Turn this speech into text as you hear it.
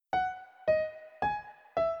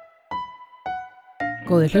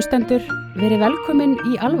Góðir hlustendur, verið velkomin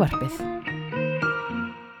í Alvarpið.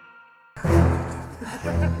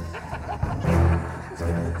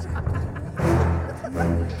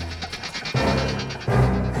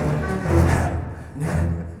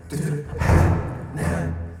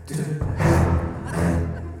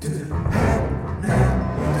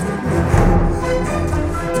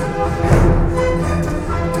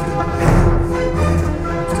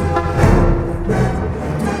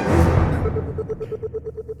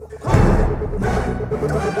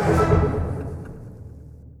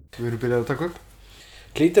 Við erum byrjað að taka upp.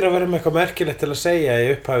 Hlýtur að vera með eitthvað merkilegt til að segja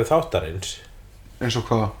í upphafi þáttarins. Eins og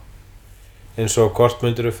hvað? Eins og hvort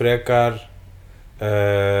myndirðu frekar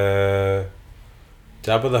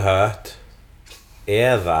Jabba the Hutt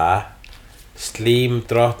eða Slím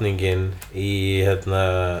drottningin í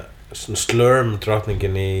Slurm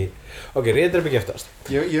drottningin í rétt er ekki eftast.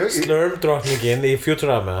 Slurm drottningin í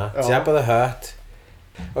Futurama, Jabba the Hutt.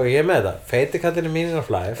 Ég er með þetta. Feiti kallinn í Meaning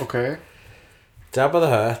of Life. Okay. Jabba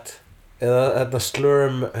the Hutt eða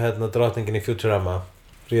Slurm drottningin í Futurama,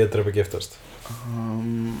 ríða drepa giftast.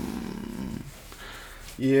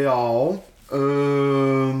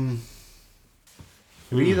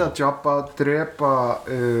 Ríða Jabba drepa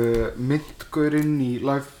myntgaurinn í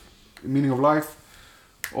Meaning of Life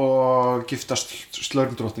og giftast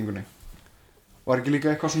Slurm drottningunni. Var ekki líka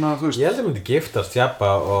eitthvað svona, þú veist? Ég held að myndi giftast Jabba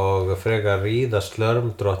og frekar ríða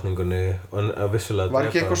Slurm drottningunni og vissulega var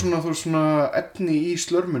ekki eitthvað svona, þú veist, svona efni í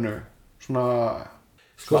slörminu? Svona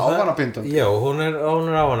ávanabindandi? Já, hún er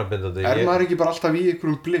ávanabindandi. Maður ekki bara alltaf í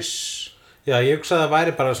einhverjum bliss? Já, ég hugsa að það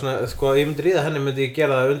væri bara svona, sko, ég myndi ríða henni, myndi ég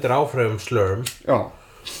gera það undir áfröðum Slurm. Já.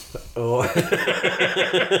 Og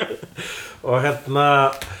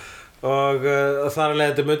þar að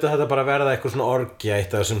leiðandi myndi þetta bara verða eitthvað svona orgja,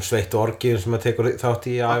 eitt af þessum sveittu orgjum sem maður tekur þátt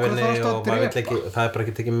í ævinni og maður vill ekki, það er bara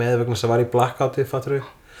ekki tekið með vegna þess að var í blackouti, fattur við?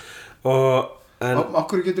 Af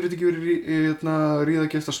hverju getur þetta ekki verið ríða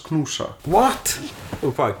giftast knúsa? What? Og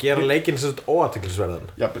hvað, gera leikinn svona óathyglisverðan?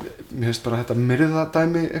 Já, mér finnst bara þetta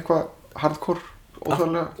myrðadæmi eitthvað hardcore,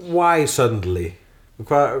 óþarlega. Why suddenly?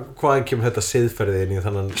 Hvaðan kemur þetta siðferði inn í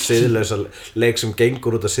þannig siðlausa leik sem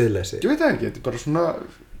gengur út af siðleysi? Ég veit það ekki, þetta er bara svona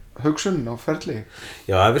hugsun á ferli.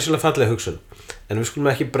 Já, það er vissulega falleg hugsun, en við skulum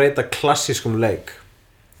ekki breyta klassískum leik.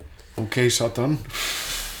 Ok, Satan.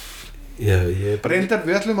 Reyndar,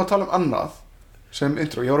 við ætlum að tala um annað sem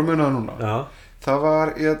intro, ég var að muna það núna. Já. Það var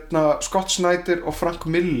Scott Snyder og Frank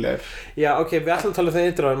Miller. Já, ok, við ætlum að tala um það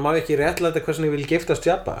intro, en má ekki réttlæta hvernig ég vil giftast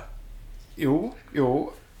Jabba? Jú.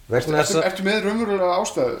 Ertu með raunverulega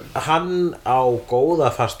ástæðu? Hann á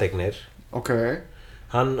góða fasteignir. Ok.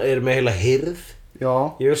 Hann er með heila hirð. Já.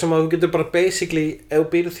 Ég veist sem að þú getur bara basically, ef þú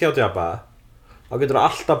býrð hjá Jabba, þá getur þú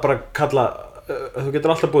alltaf bara þú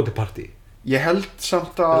getur alltaf búið til partí. Ég held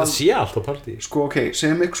samt að það sé alltaf partí. Sko, ok,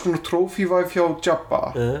 segjum eitthvað svona trophy-væf hjá Jabba.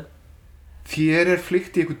 Þér er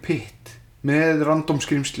flýtt í eitthvað pitt með random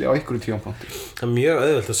skrimsli á einhverjum tímapunkti. Það er mjög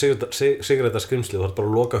auðvelt að sigra þetta skrimsli, þú þarf bara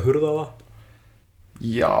að loka hurð á það.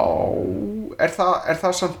 Já, er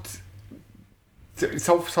það samt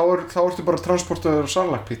þá ertu bara transportaður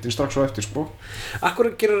sarlagpittin strax á eftir, sko. Akkur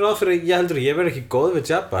gerir ráð fyrir ég verð ekki góð við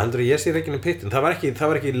Jabba, heldur ég sé ekki í pittin. Það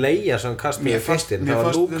var ekki Leia sem kastaði fyrstinn, það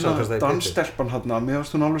var Luke sem kastaði í pittin. Dansstelpan mér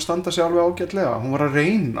fannst hún alveg standa sig alveg ágætlega, hún var að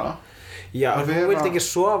reyna. Já, hún vildi ekki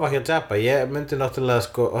sofa hjá Jabba. Ég myndi náttúrulega,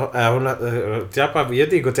 sko, Jabba, ég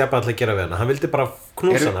veit ekki hvað Jabba ætlaði að gera við hana. Hann vildi bara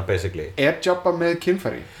knúsa hana, basically. Er Jabba með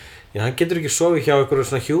kynfæri? Já, hann getur ekki sofið hjá einhverju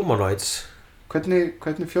svona humanoids. Hvernig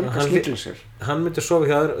fjölgar snigla sér? Hann myndi sofa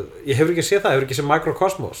hjá ég hefur ekki séð það, hefur ekki séð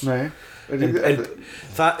Microcosmos. Nei.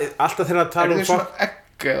 Alltaf þegar að tala um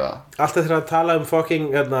alltaf þegar að tala um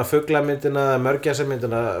fucking fuglamyndina,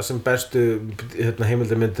 mörgæsamyndina sem bestu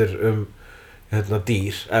heimildarmyndir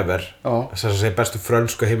dýr ever. Þess að segja bestu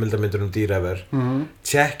frönsku heimildarmyndir dýr ever.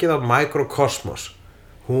 Tjekkið á Microcosmos.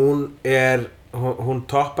 Hún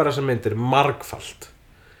toppar þessar myndir margfalt.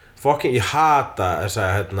 Fucking, ég hata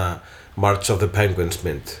þessa March of the Penguins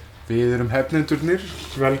mynd. Við erum hefnendurnir,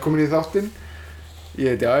 velkomin í þáttinn.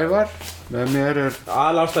 Ég heiti Ævar, með mér er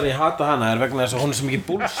aðalástæðan ég hata hana er vegna þess að hún er svo mikið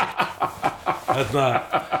bullshit.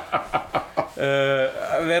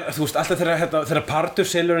 Þú veist, alltaf þegar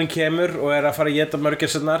parturselurinn kemur og er að fara að éta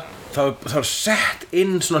mörgæsirnar, þá er sett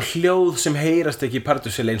inn svona hljóð sem heyrast ekki í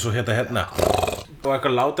parturseli eins og hérna. Og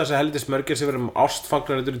eitthvað láta þess að heldur smörgir sem verður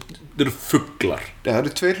ástfagnar, þetta eru fuglar. Það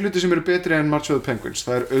eru tveir hluti sem eru betri en March of the Penguins.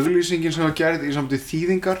 Það er auglýsingin sem var gerð í samtíð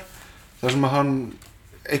þýðingar, þar sem að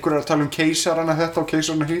einhver er að tala um keisarana þetta og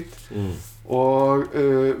keisarana hitt. Og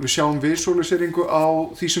við sjáum visualiseringu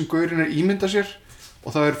á því sem gaurinn er ímynda sér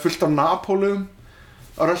og það er fullt af Napóleum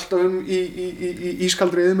að rölta í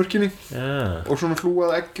ískaldri eyðimörkinni og svona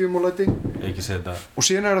hlúað eggjum og læti ekki segja þetta og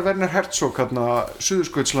síðan það Werner Herzog hérna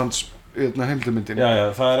Suðurskautslands heimildamyndin já,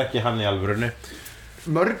 það ekki hann í alvörunni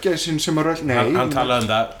mörgæsin sem að rölta hann talaði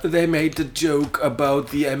það they made a joke about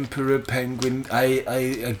the emperor penguin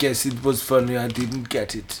I guess it was funny I didn't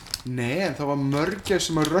get it nei, en það var mörgæs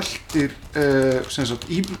sem að röltir sem sagt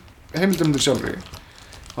í heimildamyndir sjálfri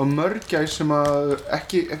á mörgæs sem að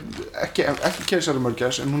ekki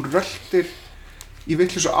keisaramörgæs en hún röltir í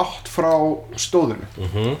vitlausu átt frá stóðinu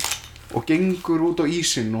og gengur út á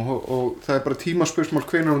ísinn og það bara tímaspursmál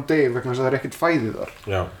hvenær hún deyr vegna þess að það ekkert fæði þar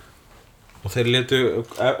já og þeir létu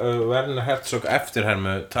Werner Herzog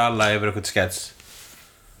eftirhermu tala yfir eitthvað skets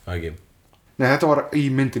ekki nei, þetta var í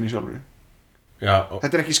myndinni sjálfri já,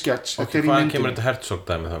 þetta ekki skets, þetta í hvaðan myndinni kemur þetta Herzog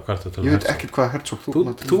dæmi þá? Ég veit ekkert hvað Herzog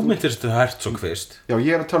þú myndirstu Herzog fyrst já,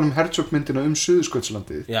 ég að tala Herzog myndina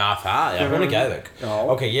Suðurskautslandið já, hún er geðveik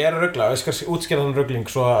ok, ég að ruggla, ég skal útskýra þann ruggling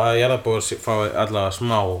svo að ég að búið að fá allavega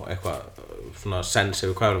smá eitthvað svona sens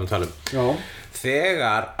yfir hvað við erum að tala já.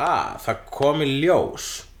 Þegar að það kom í ljós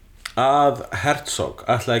að Herzog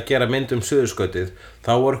ætlaði að gera mynd Suðurskautið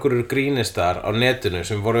þá voru einhverjir grínistar á netinu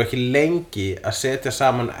sem voru ekki lengi að setja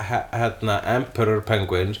saman Emperor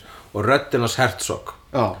Penguins og röddin hans Herzog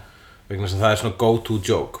vegna þess að það er svona go-to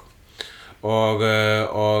joke og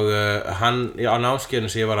hann á námskeiðinu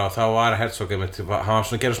sem ég var á þá var Herzog hann var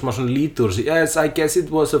svona að gera smá svona lítur yes, I guess it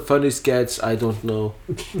was a funny sketch I don't know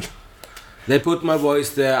They put my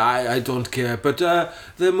voice there, I don't care, but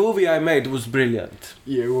the movie I made was brilliant.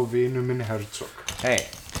 Ég og vinur minn Herzog. Hey,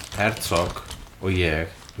 Herzog og ég,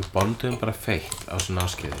 við bondum bara feitt á svona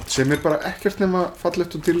áskeiði. Sem bara ekkert nema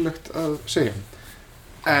fallegt og dýrlegt að segja.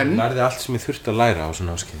 En... Ég lærði allt sem ég þurfti að læra á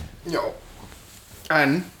svona áskeiði. Já.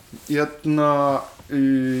 En, já,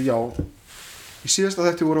 í síðasta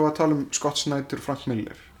þætti vorum við að tala Scott Snyder og Frank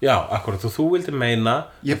Miller. Já, akkurat, og þú vildi meina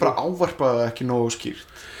ég bara ávarpaði það ekki nógu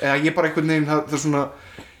skýrt eða ég bara einhvern veginn það svona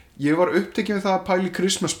ég var upptekinn við það að pæla í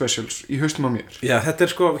Christmas specials í haustum á mér já, þetta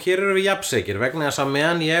sko, hér eru við jafnsekir vegna þess að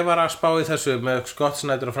meðan ég var að spá í þessu með Scott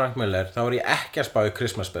Snyder og Frank Miller þá var ég ekki að spá í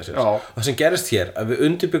Christmas specials og það sem gerist hér, að við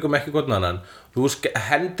undirbyggum ekki hvern annan þú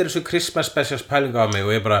hendir þessu Christmas specials pælingu á mig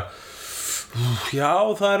og ég bara já,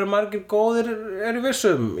 það eru margir góðir í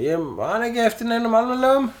vissum ég man ekki eftir neinum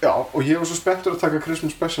alveglegum já, og ég var svo spenntur að taka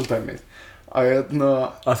Christmas special dæmið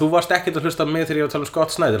að þú varst ekkert að hlusta á mig þegar ég var að tala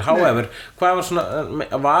Scott Snyder however, hvað var svona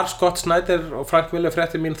var Scott Snyder og Frank Miller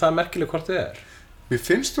fréttir mín það merkileg hvort þið mér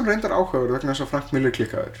finnst hún reyndar áhugaður vegna þess að Frank Miller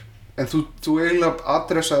klikkaður en þú eiginlega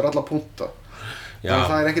adressaður alla punkta þannig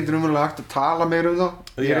að það er ekkert raunverulega hægt að tala meira það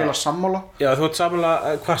ég er eiginlega sammála já, þú ert sammála,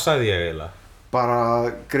 hvað sagði ég eiginlega? Bara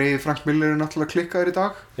greið Frank Miller er náttúrulega klikkaður í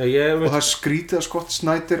dag og það skrítið að Scott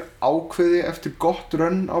Snyder ákveði eftir gott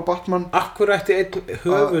run á Batman Akkur ætti einn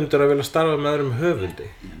höfundur að vilja starfa með öðrum höfundi?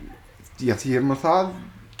 Já, því það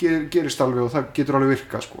gerist alveg og það getur alveg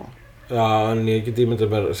virkað sko Já, en ég get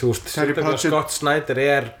ímyndað mér þú veist, Scott Snyder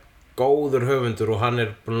er góður höfundur og hann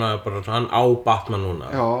er bara hann á Batman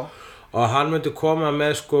núna Já og hann myndi koma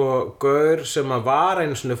með sko gaur sem að var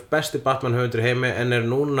einu svona besti Batman höfundur í heimi en er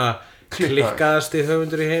núna klikkaðasti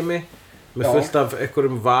höfundur í heimi með fullt af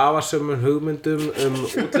einhverjum vafasömmum hugmyndum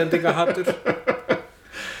útlendingahattur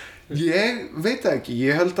Ég veit það ekki,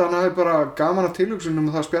 ég held að hann hafi bara gaman að tilhugsunum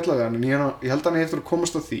það að spjalla við hann en ég held að hann eftir að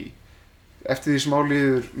komast á því eftir því sem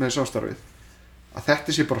álíður með samstarfið að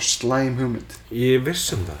þetta sé bara slæm hugmynd Ég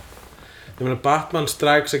vissum það ég meina Batman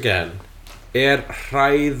Strikes Again er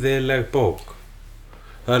hræðileg bók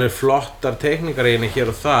það eru flottar teikningar í henni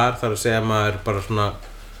hér og þar þar að segja maður bara svona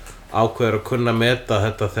ákveður að kunna meta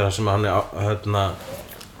þetta þegar sem hann er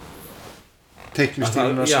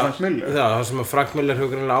teiknistílinn af Frank Miller já, það sem að Frank Miller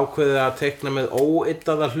hefur greinilega ákveðið að teikna með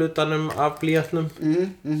óyttaða hlutanum af blýantnum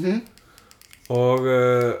og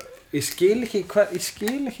ég skil ekki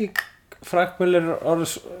Frank Miller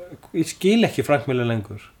ég skil ekki Frank Miller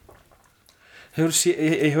lengur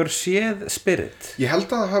hefur séð Spirit ég held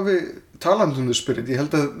að það hafi talað The Spirit ég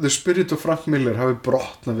held að The Spirit og Frank Miller hafi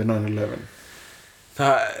brotnað við 9/11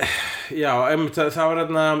 það var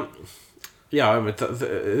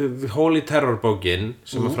Holy Terror bókin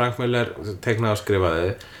sem að Frank Miller teiknaði og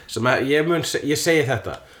skrifaði sem að ég segi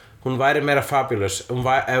þetta hún væri meira fabulous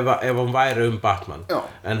ef hún væri Batman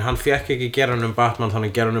en hann fekk ekki gera hann Batman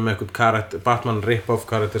þannig gera hann einhvern karakter Batman rip-off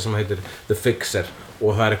karakter sem heitir The Fixer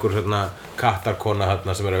og það er einhver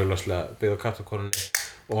kattarkona sem er augljóslega byggð á kattarkonunni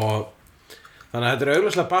og þannig að þetta er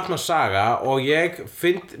augljóslega Batman saga og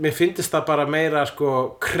mér finnst það bara meira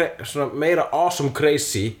meira awesome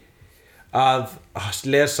crazy að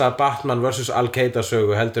lesa Batman vs. Al-Qaeda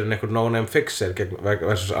sögu heldur en einhver no-name fixer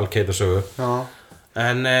versus Al-Qaeda sögu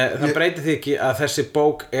En það breytir því ekki að þessi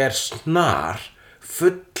bók er snar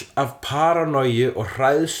full af paranoju og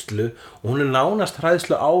hræðslu og hún er nánast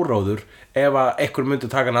hræðslu áróður ef að einhver myndi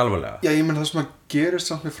taka hann alvarlega. Já, ég menn það sem að gerist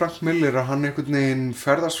samt með Frank Miller að hann einhvern veginn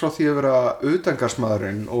ferðast frá því að vera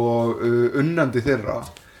utangarsmaðurinn og unnandi þeirra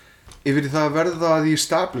yfir í það að verða the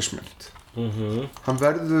establishment. Hann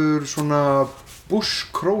verður svona Bush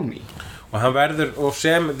crony. Og hann verður, og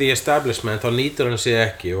sem the establishment þá nýtur hann sig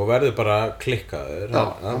ekki og verður bara klikkaður. Já,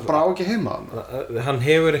 hann bara á ekki heima hann. Hann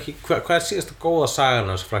hefur ekki, hvað er síðasta góða sagan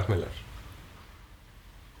hans Frank Miller?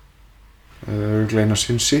 Gleina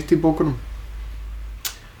Sin City bókunum.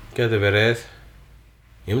 Gæti verið.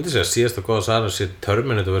 Ég myndi segja að síðasta góða sagan hans sé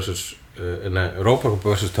Terminator versus, Robocop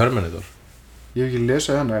versus Terminator. Ég hef ekki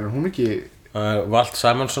lesað hana, er hún ekki... Walt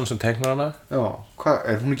Simonson sem teiknar hana. Já, hvað,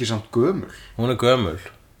 er hún ekki samt gömul? Hún er gömul.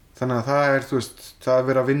 Þannig að það er, þú veist, það er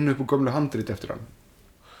verið að vinna upp úr gömlu handrit eftir hann.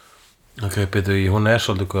 Ok, byrju, hún er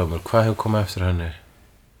svolítið gömul. Hvað hefur komið eftir henni?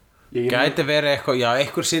 Gæti verið eitthvað, já,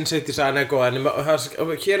 einhver Sin City sagan er góð,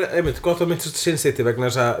 en hér er einmitt gott að myndast Sin City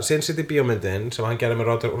vegna þess að Sin City bíómyndin sem hann gerði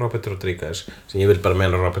með Robert Rodriguez, sem ég vil bara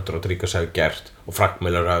meina Robert Rodriguez hafi gert og Frank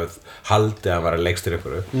Miller hafi haldið að hann var að leikstir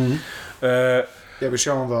ykkur. Já, við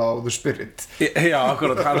sjáum það á The Spirit. Já,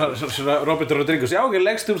 akkurat, Robert Rodriguez, já, ekki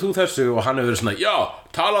legstur þú þessu og hann hefur verið svona, já,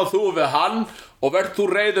 talað þú við hann og verð þú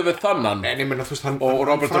reiður við þannan. En ég meina, þú veist, hann... Og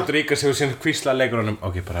Robert Rodriguez hefur síðan hvíslað leikurunum,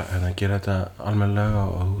 ok, bara, gera þetta almennilega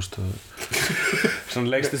og þú veist,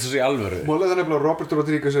 svona leggst þessu í alvöru. Málið er nefnilega að Robert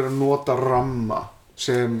Rodriguez er að nota ramma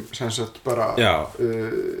sem sagt bara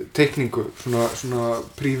teikningu, svona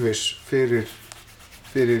prívis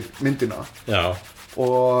fyrir myndina. Já.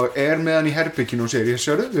 Og er með hann í herbygginu og segir, ég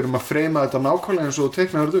sérðu, við erum að freyma þetta nákvæmlega eins og þú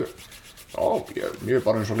teiknaður þau. Já, ég er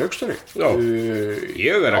bara eins og leikstjóri. Já,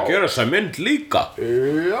 ég er að gera þessa mynd líka.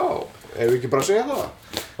 Já, ef við ekki bara segja það.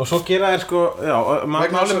 Og svo gera þér sko, já,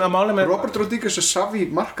 málið með... Robert Rodriguez er savvy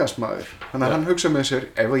markaðsmaður. Þannig að hann hugsa með sér,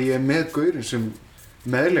 ef ég er með gaurinn sem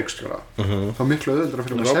meðleikstjóra, þá miklu auðveldara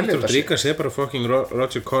fyrir að selja þetta. Robert Rodriguez er bara fucking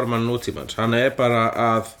Roger Corman nútímans. Hann er bara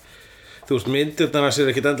að... Þú veist, myndirnar sér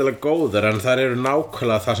ekkert endilega góðar en þær eru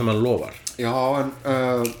nákvæmlega það sem hann lofar. Já, en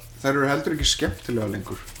þær eru heldur ekki skemmtilega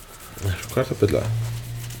lengur. Hvað er það að byrja?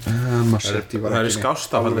 Massetti var ekki... Það eru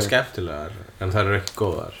skástafandi skemmtilegar en þær eru ekki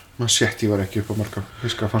góðar. Massetti var ekki upp á marga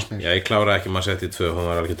fiska, fannst mér. Já, ég kláraði ekki Massetti 2, hún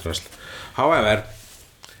var alveg drasl. However,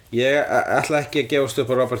 ég ætla ekki að gefast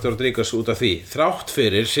upp á Robert Rodriguez út af því. Þrátt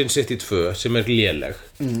fyrir Sin City 2 sem er léleg.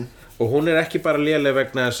 Og hún er ekki bara léleg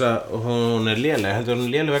vegna þess að hún er léleg, heldur hún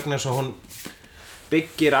er léleg vegna þess að hún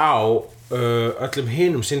byggir á öllum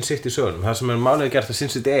hinum Sin City sögunum. Það sem er málið gert að Sin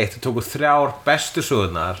City 1 tóku 3 bestu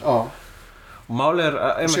sögurnar. Og málið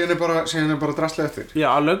er... Síðan er bara draslega eftir. Já,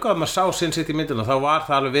 að löngu að maður sá Sin City myndina, þá var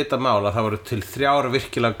það alveg vitað mál að það voru til 3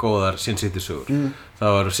 virkilega góðar Sin City sögur.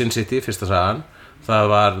 Það var Sin City, fyrsta sagan,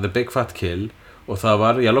 það var The Big Fat Kill og það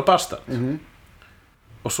var Yellow Bastard.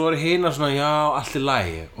 Og svo hina svona, já, allt í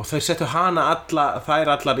lagi og þau settu hana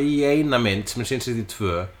þær allar í eina mynd sem er Sin City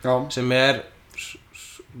 2 sem er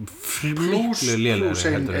miklu lélegri Plus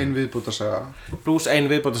ein viðbótarsaga. Plus ein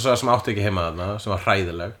viðbótarsaga sem átti ekki heima þarna, sem var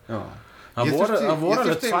hræðileg. Það voru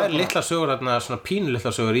alveg 2 litla sögur þarna, svona pínu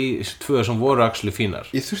litla sögur í 2 sem voru actually fínar.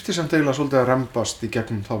 Ég þurfti samt eiginlega svolítið að rembast í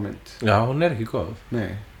gegnum þá mynd. Já, hún er ekki góð.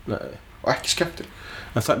 Nei. Og ekki skemmtileg.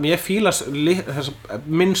 En ég fíla þessar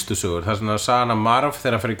minnstu sögur, það er svona sagan af Marv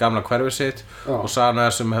þegar hann fer í gamla hverfið sitt og sagan af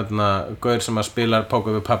þessum gaur sem að spila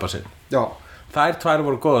póker við pappa sinn. Já. Þær 2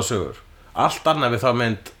 voru góða sögur. Allt annað við þá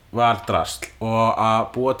mynd var drasl og að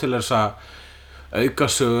búa til þessa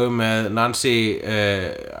aukasögu með Nancy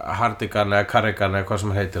Hardigan eða Carrigan eða hvað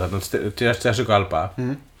sem heitir þarna, Jessica Alba.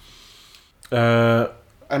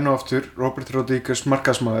 Enn og aftur, Robert Rodriguez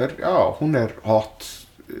markaðsmaður, já, hún er hot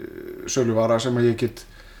söluvara sem að ég get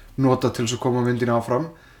nota til þess að koma myndina áfram.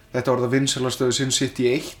 Þetta var það vinsælastöðu Sin City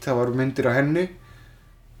 1, það var myndir af henni.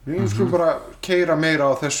 Við skulum bara keyra meira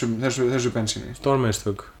á þessu bensíni.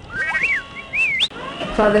 Stórmistök.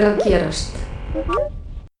 Hvað er að gerast?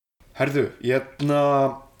 Herðu,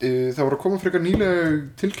 það var að koma frekar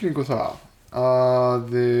nýleg tilkynningu það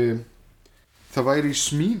að það væri í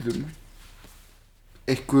smíðum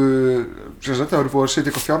það væri búið að setja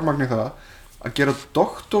eitthvað fjármagn í það að gera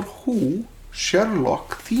Doctor Who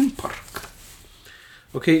Sherlock theme park.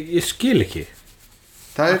 Ok, ég skil ekki.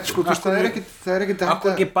 Það er sko, það er ekkert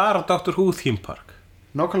Akkur ekki bara Doctor Who theme park.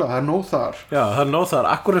 Nákvæmlega, það er nóg þar. Já, það er nóg þar.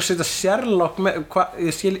 Akkur að setja Sherlock með,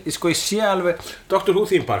 ég sé alveg Doctor Who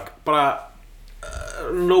theme park, bara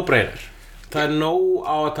no brainer. Það er nóg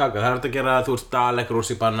á að taka. Það er að gera, þú veist, Dalek,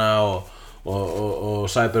 Rússipanna og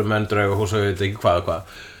Cybermen, Draug og hús og ég veit ekki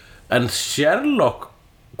hvað. En Sherlock,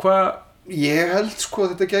 hvað? Ég held sko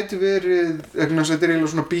að þetta gæti verið þetta er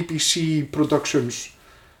eiginlega svona BBC Productions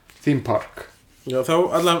theme park. Já, þá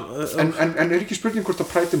allan en ekki spurning hvort að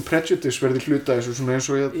Pride and Prejudice verði hluta þessu svona eins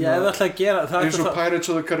og Já, ef ætla að gera eins og Pirates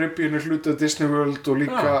of the Caribbean hluta Disney World og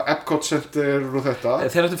líka Epcot Center og þetta.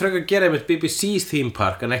 Þeir ættu frekar að gera einmitt BBC's theme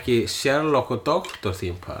park en ekki Sherlock og Doctor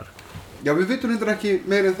theme park. Já, við vitum reyndar ekki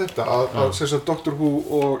meira en þetta að sem sagt Doctor Who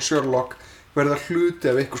og Sherlock verða hluti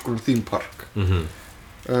af einhvers konar theme park.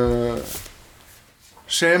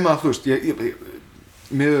 Sem að þú veist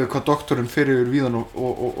með hvað doktorinn fyrir víðan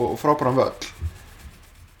og frábæran völl.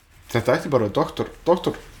 Þetta ætti bara Doctor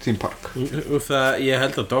theme park. Ég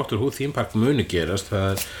held að Doctor Who theme park muni gerast.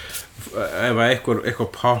 Það ef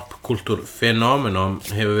eitthvað popkultúr fenómenon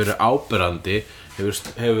hefur verið áberandi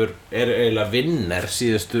er eiginlega vinner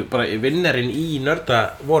síðustu, bara vinnerinn í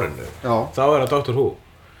nördavorinu. Þá það Doctor Who.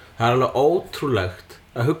 Það alveg ótrúlegt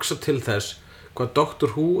að hugsa til þess hvað Doctor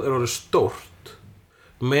Who orðið stórt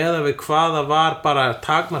meðan við hvað það var bara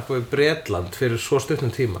takmarkað við Bretland fyrir svo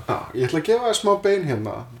stuttum tíma. Ég ætla að gefa það smá bein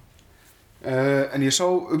hérna. En ég sá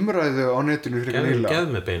umræðu á netinu fyrir nýlega.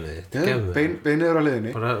 Gefðu mig beinið þitt. Beinið á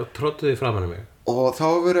leiðinni. Bara tróddu því framan í mig. Og þá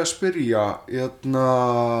var verið að spyrja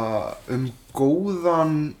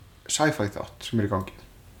góðan sci-fi þátt sem í gangi.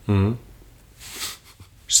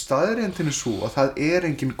 Staðreyndin svo að það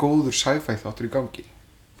engin góður sci-fi þáttur í gangi.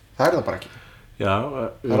 Það það bara ekki. Já,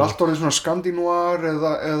 það allt orðið svona skandinúar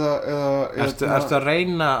eða Ertu að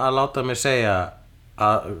reyna að láta mig segja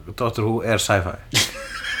að Doctor Who sci-fi?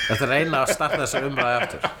 Ertu að reyna að starta þessa umræði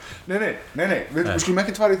aftur? Nei, við skulum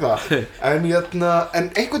ekki fara í það. En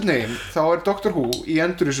einhvern veginn þá Doctor Who í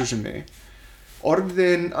endurreissusinni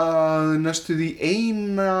orðin að næstu því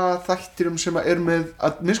eina þættinum sem með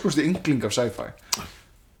að minnst yngling af sci-fi.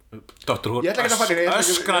 Doctor Who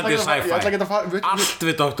öskrandi sci-fi. Allt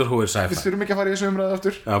við Doctor Who sci-fi. Við þurfum ekki að fara í þessu umræði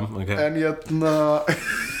aftur. Já, ok. En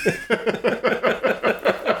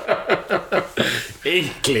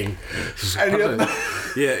yngling.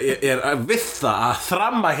 Ég við það að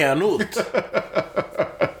þramma hérna út.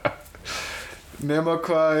 Nema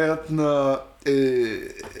hvað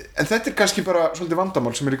en þetta kannski bara svolítið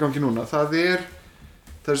vandamál sem í gangi núna. Það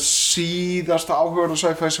síðasta áhugaverða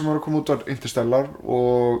sci-fi sem var að koma út var Interstellar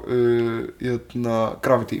og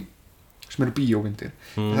Gravity sem bíómyndir.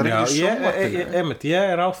 Það ekki sjónvarpinu.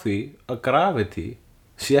 Ég á því að Gravity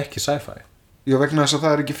sé ekki sci-fi. Já, vegna þess að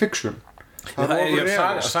það ekki fiction.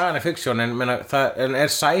 Sagan fiction en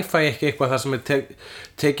sci-fi ekki eitthvað það sem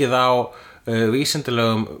tekið á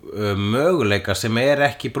vísindalegum möguleika sem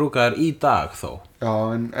ekki brúkaðar í dag þó. Já,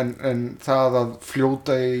 en það að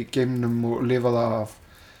fljóta í geimnum og lifa það af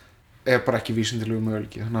bara ekki vísindalegum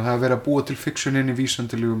möguleiki. Þannig að það verið að búa til fiction inn í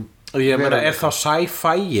vísindalegum. Ég meina, þá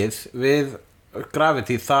sci-fiið við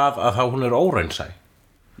Gravity það að þá hún óraunsæ?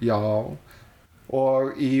 Já.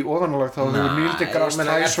 Og í ofanálag þá hefur Neil deGrasse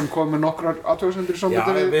Tyson komið með nokkrar athugasemdir í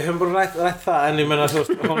sambandi við. Já, við höfum bara rætt það, en ég meina, þú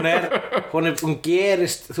veist, hún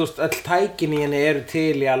gerist, þú veist, öll tækin í henni eru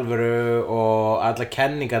til í alvöru og alla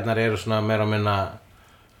kenningarnar eru svona meira og minna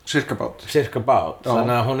cirka bát.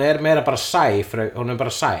 Þannig að hún meira bara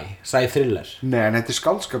sci-thriller. Nei, en þetta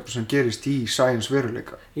skáldskapur sem gerist í science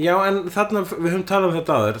veruleika. Já, en þarna, við höfum talað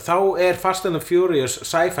þetta áður, þá Fast and the Furious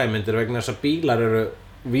sci-fi myndir vegna þess að bílar eru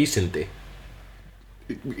vísindi.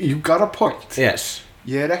 You got a point. Yes.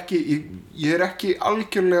 Ég ekki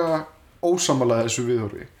algjörlega ósammála þessu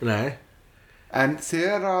viðhorfi. Nei. En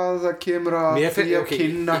þegar að það kemur að því að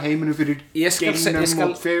kynna heiminu fyrir geimnum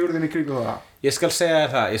og fegurðinni kring það. Ég skal segja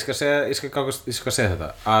þér það, ég skal segja þetta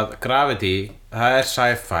að Gravity, það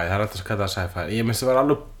sci-fi, það alltaf að kalla það sci-fi. Ég myndi að vera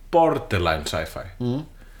alveg borderline sci-fi.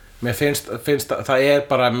 Mér finnst það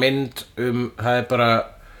bara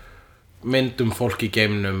mynd fólk í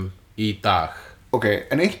geimnum í dag. Ok,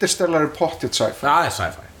 en Interstellar pottþétt sci-fi. Það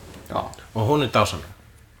sci-fi. Já. Og hún dásamleg.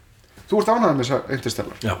 Þú ert ánægður með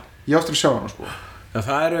Interstellar? Já. Ég áttur að sjá hana sko. Já,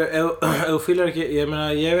 það ef þú fílar ekki,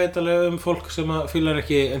 ég veit alveg fólk sem fílar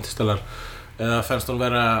ekki Interstellar eða fannst hún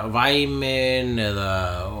vera væmin eða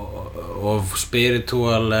of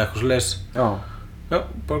spiritual eða eitthvað svoleiðis. Já. Já,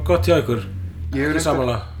 bara gott hjá ykkur. Ég er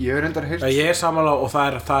reyndar heyrt. Ég sammála og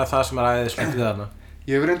það það sem æðislegt við þarna.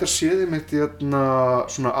 Ég hef reyndar séð mitt í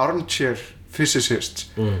svona armchair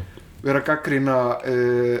physicists vera að gagnrýna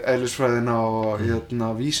eðlisfræðina og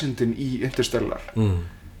vísindin í Interstellar.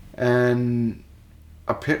 En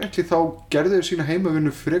apparently þá gerðu þau sína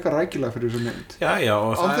heimavinnu frekar rækilega fyrir þessu mynd. Já,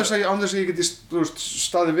 og án þess að ég geti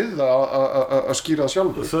staðið við það að skýra það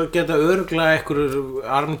sjálfur. Þú geta örugglega einhverjur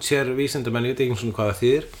armchair vísindamenn, ég veit ekki svona hvað það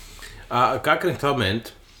þýðir, að gagnrýnt þá mynd,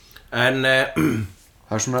 en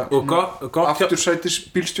það svona aftursætis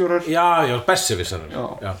bílstjórar. Já, besserwissarar.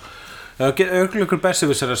 Já. Það er ykkur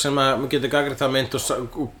besserwisserar sem að maður getur gagnrýnt það mynd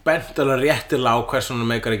og bent alveg réttilega á hvers svona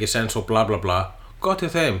meikar ekki sens og bla bla bla. Gott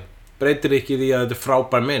hjá þeim. Breytir ekki því að þetta er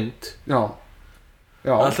frábær mynd. Já.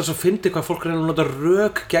 Alltaf svo fyndi hvað fólk reyna að nota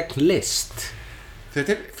rök gegn list.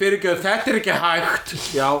 Þetta er ekki hægt.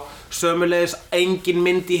 Já, sömuleiðis engin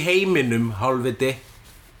mynd í heiminum, hálfviti.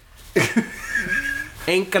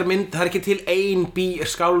 Engar mynd, það er ekki til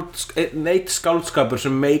neitt skáldskapur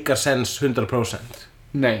sem meikar sens 100%.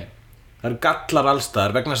 Nei. Það eru gallar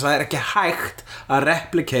allstaðar vegna þess að það er ekki hægt að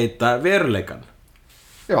replicata veruleikan.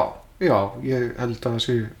 Já, ég held að það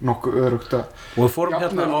sé nokkuð öruggt að... Og við fórum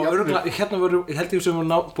hérna á örugla, ég held ég sem við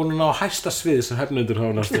búin að ná hæsta svið sem hefnundur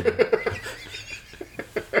hafa næstum.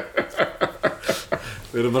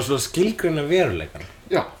 Við erum bara svona skilgreina veruleikan.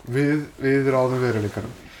 Já, við ráðum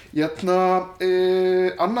veruleikanum.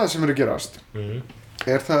 Annað sem er að gerast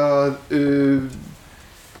er það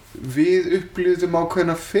við upplýðum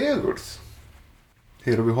ákveðna fegurð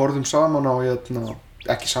þegar við horfðum saman á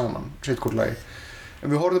ekki saman, sitt hvort lagi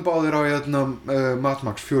en við horfðum báðir á Mad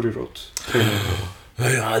Max Fury Road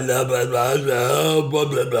þetta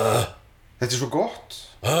er svo gott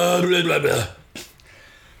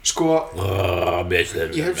sko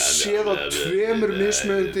ég hef séð á 2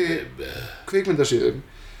 mismunandi kvikmyndasíðum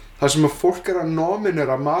þar sem að fólk er að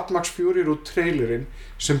nominera Mad Max Fury Road trailerinn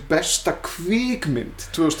sem besta kvikmynd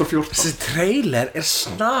 2014. Þessi trailer er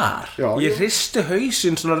snar. Já, ég hristi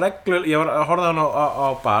hausinn svona reglulega, ég var að horfa hann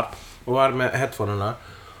á bar og var með headphoneuna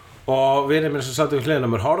og vinir minn sem satt við hliðina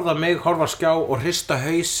mér horfði á mig, horfði á skjá og hrista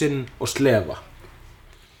hausinn og slefa.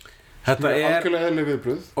 Þetta er algjörlega eðlileg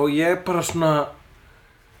viðbrögð. Og ég bara svona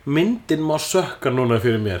myndin má sökka núna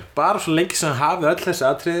fyrir mér. Bara svo lengi sem hafi öll þessi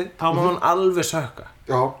atriði, þá má hann alveg sökka.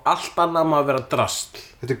 Já. Allt annað má vera drasl.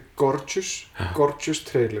 Þetta er gorgeous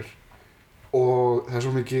trailer og það er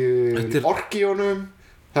svo mikið ork í honum.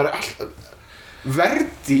 Það er alltaf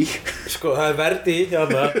Verdi. Sko, það er Verdi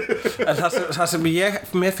hérna. En það sem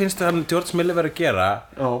mér finnst að George Miller verið að gera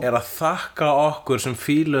er að þakka okkur sem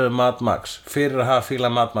fíluðum Mad Max fyrir að hafa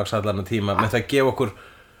fílað Mad Max allan tíma með það að gefa okkur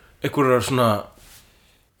einhverjar svona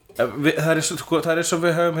það er svo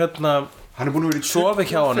við höfum hérna sofið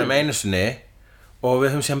hjá honum einu sinni og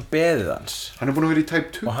við höfum síðan beðið hans. Hann er búin að vera í tæp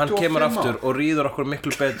 25 og hann kemur aftur og ríður okkur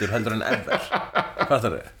miklu betur heldur en ever.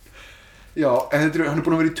 Fattar þið? Já, en hann er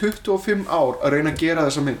búin að vera í 25 ár að reyna að gera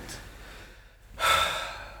þessa mynd.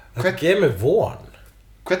 Þetta gefur mig von.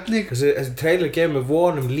 Hvernig þessi trailer gefur mig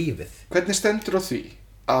von lífið. Hvernig stendur á því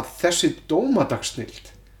að þessi dómadagssnilld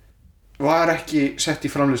var ekki sett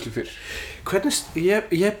í framleiðslu fyrr? Hvernig,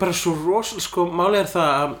 ég bara svo rosalega, sko, málið er það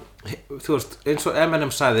að, þú veist, eins og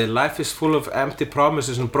Eminem sagði, life is full of empty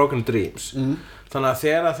promises and broken dreams. Þannig að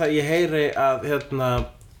þegar ég heyri að,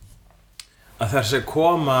 að þessi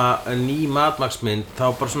koma ný Mad Max mynd, þá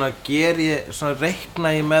bara svona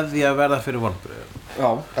reikna ég með því að verða fyrir vonbrigðum. Já,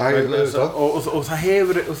 og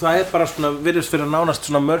það er bara svona, virðist fyrir nánast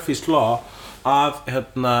svona Murphy's Law að,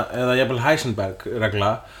 eða jafnvel Heisenberg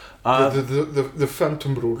regla, The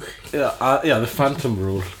Phantom Rule. Já, the Phantom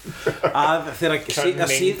Rule. Að þegar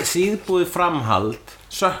síðbúið framhald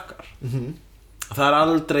sökkar. Það er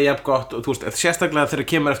aldrei jafn gott, og þú veist, sérstaklega þegar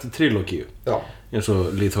kemur eftir trilógíu. Já. Eins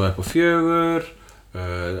og Lethal Weapon 4,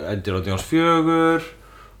 Indiana Jones 4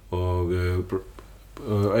 og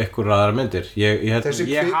einhverjar aðrar myndir. Ég hata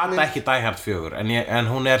ekki Die Hard 4, en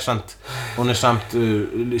hún er samt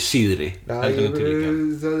síðri.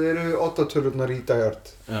 Það eru 8 tölurnar í Die Hard.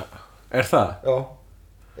 Já. Er það? Já.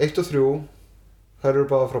 1 og 3, þær eru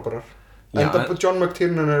báðar frábærar. En John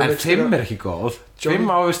McTiernan en 5 er ekki góð.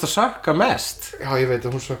 5 á vist að sökka mest. Já, ég veit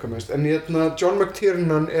að hún sökka mest. En John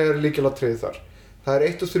McTiernan er lykilatriðið þar. Það er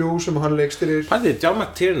 1 og 3 sem hann leikstýrir. John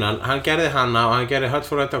McTiernan, hann gerði hana og hann gerði Hunt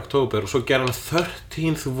for Red October og svo gerði hann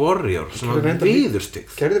 13th Warrior sem var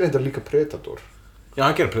viðurstyggð. Gerði reyndar líka Predator. Já,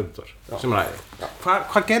 hann gerði Predator sem ræði.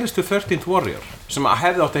 Hvað gerðist við 13th Warrior sem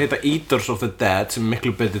hefði átt að heita Eaters of the Dead sem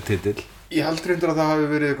miklu betur titill? Ég held reyndar að það hafi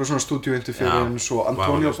verið eitthvað svona studio interference og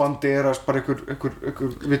Antonio Banderas bara einhver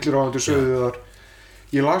villur á þetta sögðu þar.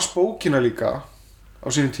 Ég las bókina líka á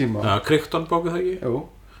sínum tíma. Já, Crichton bókið það ekki? Jú.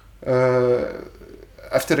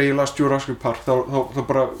 Eftir að ég las Jurassic Park þá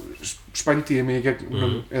bara spændi ég mig í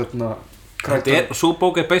gegnum Svo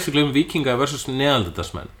bók er basically vikinga versus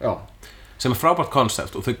neandertalsmenn. Já. Sem er frábært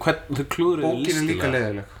koncept og þau klúðruðu listilega. Bókin er líka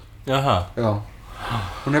leiðileg. Jaha. Já.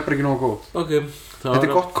 Hún er bara ekki nógu góð. Okay. Þetta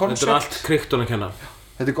er gott koncept. Þetta er allt Crichton að kenna.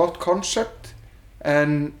 Þetta er gott koncept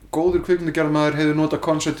en góður kvikmyndagerðarmaður hefur notað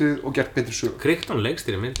konceptið og gert betri sög. Crichton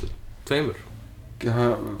leikstýrir myndum, 2.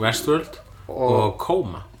 Westworld og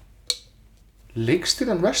Coma.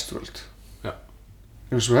 Leikstýrir hann Westworld? Já.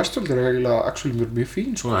 Westworld er eiginlega actually mjög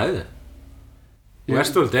fín. Svona æði.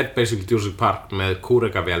 Westworld basically Jurassic Park með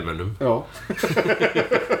kúrekavélmönnum. Já.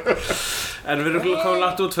 En við erum komið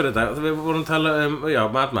langt út fyrir þetta. Við vorum að tala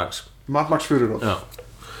Mad Max. Mad Max Fury Road. Já.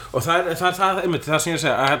 Og það einmitt, það sem ég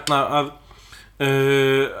segja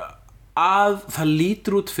að það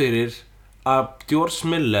lítur út fyrir að George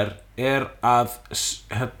Miller er að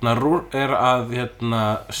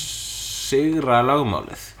sigra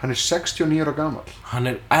lögmálið. Hann er 69 ára gamall. Hann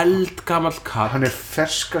er eldgamall kall. Hann er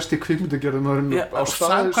ferskasti kvikmyndagerðarmaðurinn á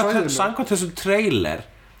svæðinu. Samkvæmt þessum trailer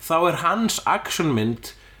þá er hans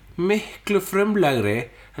actionmynd miklu frumlegri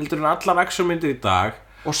heldur en allar actionmyndir í dag.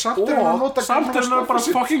 Og samt er hann bara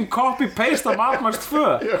fucking copy-paste af Mad Max 2.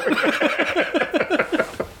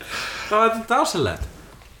 Það er dásalegt.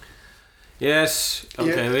 Yes,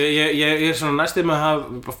 ok, ég er svona næstum með að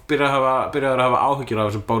byrja að hafa áhyggjur af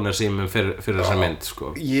þessum bónarsýmum fyrir þessa mynd, sko.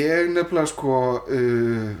 Ég nefnilega,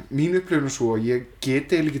 mín upplifun er svo, ég get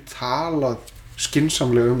eiginlega ekki talað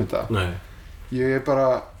skynsamlega þetta. Nei. Ég er bara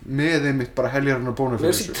með einmitt bara heljarinn að bóna fyrir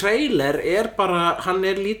þessu. Þessi trailer er bara, hann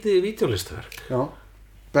er lítið vídeólistaverk. Já.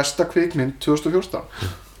 Besta kvikmynd 2014.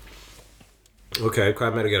 Ok, hvað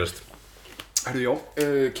er meira að gerast? Herðu,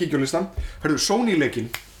 kíkjum listan. Herðu, Sony-leikinn.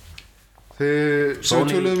 Sem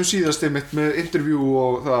við töluðum síðast einmitt með interview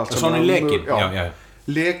og það allt. Sony-leikinn? Já.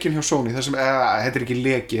 Lekinn hjá Sony, það sem, þetta er ekki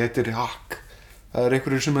leki, þetta er hack. Það er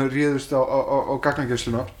einhverjir sem réðust á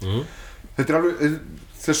gagnageisluna. Þetta er alveg,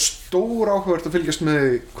 það er stór áhugavert að fylgjast með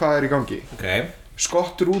hvað er í gangi. Ok.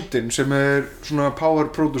 Scott Rudin sem er svona power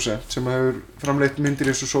producent sem hefur framleitt myndir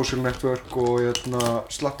eins og Social Network og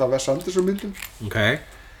slatta Wes Anderson myndum. Ok.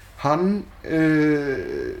 Hann,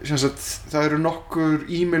 það eru nokkur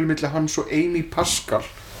e-mail milli hans og Amy Pascal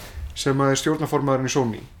sem er stjórnarformaðurinn í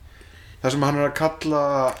Sony. Það sem hann er að kalla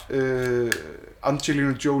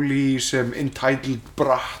Angelina Jolie sem entitled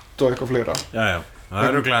brat og eitthvað fleira. Já. Það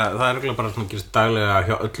er örugglega bara svona gerist daglega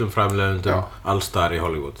hjá öllum framleiðendum allstaðar í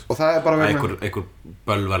Hollywood. Og það er bara vegna einhver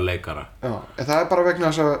bölvar leikara. Já, en það er bara vegna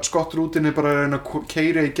þess að Scott Rudin er bara að reyna að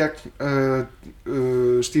keyra í gegn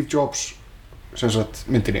Steve Jobs sem sagt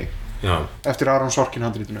myndinni. Já. Eftir Aaron Sorkin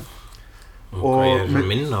handritinu. Og ég er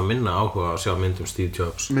minna áhuga að sjá myndum Steve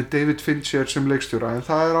Jobs. Með David Fincher sem leikstjóra, en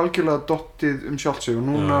það er algjörlega dottið sjálft sig og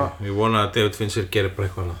núna. Já, ég vona að David Fincher gerir bara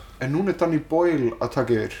eitthvað annað. En núna er Danny Boyle að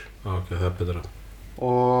taka yfir. Ok, það er betra.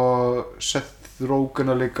 Og Seth Rogen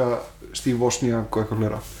að leika Steve Wozniak og eitthvað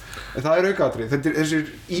fleira. En það er aukaatriði. Þessir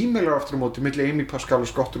e-mailar aftur á móti milli Amy Pascal og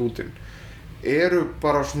Scott Rudin eru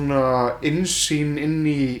bara svona innsýn inn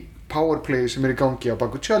í powerplay sem er í gangi á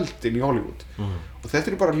baku tjöldin í Hollywood. Og þetta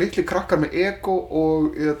eru bara litli krakkar með ego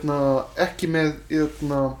og ekki með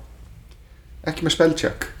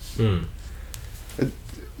spellcheck.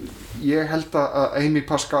 Ég held að Amy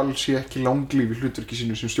Pascal sé ekki langlíf í hlutverki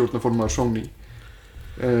sínu sem stjórnarformaður Sony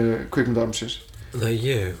kvikmyndaarmsins. Það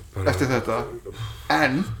ég bara eftir þetta.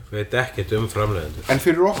 En veit ekkert framleiðendur. En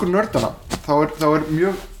fyrir okkur nördana þá er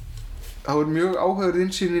mjög áhugaður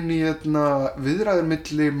innsýn inn í viðræður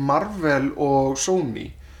milli Marvel og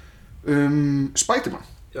Sony Spider-Man.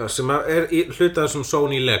 Já, sem er hlutað sem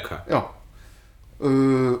Sony leka. Já.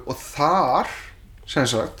 Og þar sem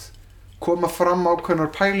sagt koma fram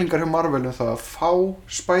ákveðnar pælingar hjá Marvel það að fá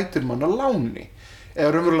Spider-Man að láni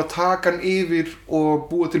eða raunverulega taka hann yfir og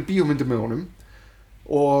búa til bíómyndir með honum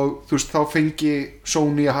og þú veist þá fengi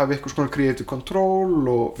Sony að hafa eitthvað svona creative control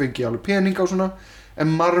og fengi alveg peninga og svona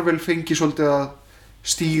en Marvel fengi svolítið að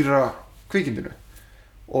stýra kvikindinu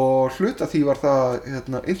og hluta því var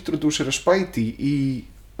það introducera Spidey í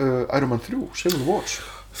Iron Man 3, Civil Wars.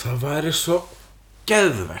 Það væri svo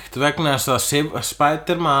geðvegt vegna þess að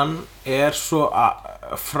Spider-Man er svo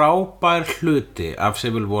frábær hluti af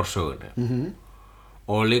Civil War sögunni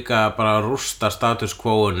og líka bara rústa status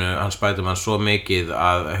quo-unu hann Spider-Man svo mikið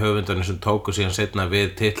að höfundarnir sem tóku síðan seinna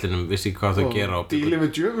við titlinum vissi ekki hvað þau gera og díli með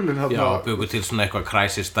djöfulinn og byggu til svona eitthvað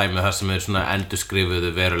crisis dæmi þar sem er svona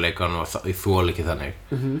endurskrifuðu veruleikan og í þol ekki þannig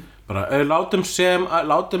bara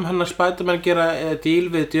látum hann að Spider-Man gera díl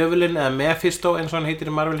við djöfulinn eða Mephisto eins og hann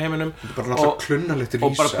heitir í Marvel heiminum og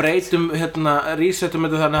bara breytum resetum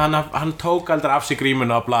þetta þannig að hann tók aldrei af sig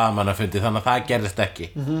grímuna á blaðamannafundi þannig að það gerðist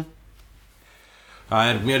ekki það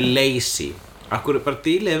er mjög lazy akkur bara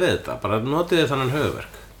dílið við þetta bara notið þannig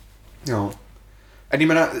höfuverk. Já en ég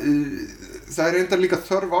meina það er reyndar líka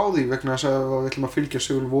þörf á því vegna þess að við ætlum að fylgja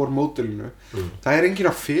Civil War módelinu það er enginn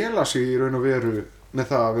að fela sig í raun og veru með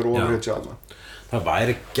það að vera ofurhetja alla. Það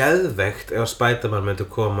væri geðveikt ef Spider-Man myndi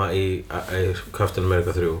koma í Captain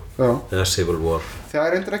America 3 eða Civil War. Það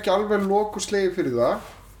er reyndar ekki alveg lokuslegið fyrir það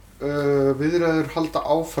viðræður halda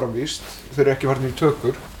áframvíst þeir eru ekki farin í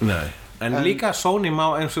tökur. Nei. En líka Sony má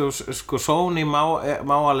eins og sko Sony má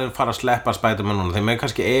alveg fara að sleppa Spider-Man núna þeir með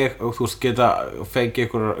kannski þú veist geta feiki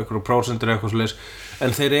ykkur prósentur eitthvað svoleiðis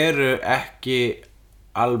en þeir eru ekki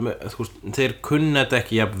alveg þú veist þeir kunna þetta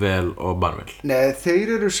ekki jafn vel og Marvel. Nei, þeir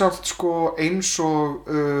eru samt sko eins og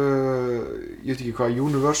ég veit ekki hvað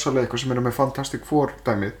Universal eitthvað sem eru með Fantastic Four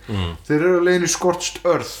dæmið. Þeir eru að leiðin í Scorched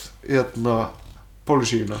Earth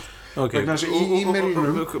policyina. Okay. Vegna þess að í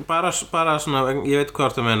miðlunum bara svona, ég veit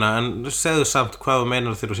hvað þú meina en segðu samt hvað þú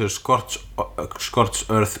meinar þegar þú segir Scorched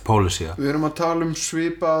Earth policy. Við erum að tala um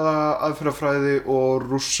svipaða aðferðafræði og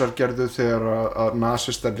Rússar gerðu þegar að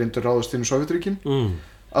nasistar reyndu ráðast inn í Sovétríkin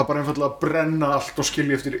að bara einfaldlega brenna allt og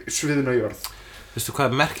skilja eftir sviðina jörð. Veistu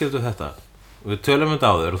hvað merkir þetta? Við tölum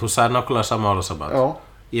þetta áður og þú sagði nákvæmlega sama orðasamband.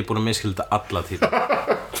 Ég er búin að miskilja þetta alla tíma.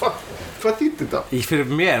 Hvað þýddi þetta? Fyrir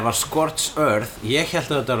mér var Scorched Earth, ég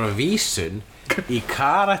held að þetta var vísun í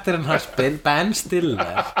karakterinn hans Ben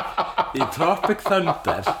Stiller í Tropic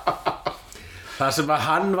Thunder. Það sem að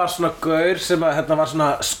hann var svona gaur sem að var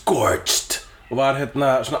svona scorched og var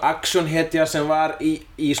svona actionhetja sem var í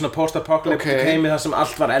svona post-apocalyptic heimi þar sem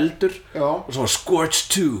allt var eldur. Og svo var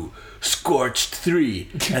Scorched 2, Scorched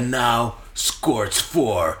 3 and now Scorched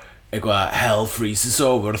 4. Eitthvað hell freezes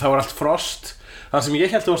over og það var allt frost. Það sem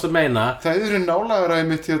ég held þú varst að meina það hefur verið nálægara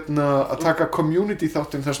einmitt að taka community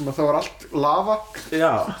þáttinn þar sem að það var allt lava.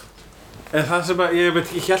 Já, en það sem að ég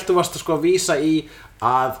held þú varst að sko að vísa í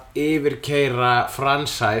að yfirkeyra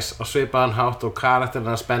franchise á svipaðan hátt og karakterinn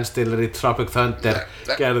hans Ben Stiller í Tropic Thunder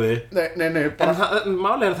gerði. Nei, bara... En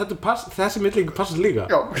málið þessi millingu passast líka.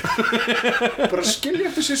 Já, bara skilja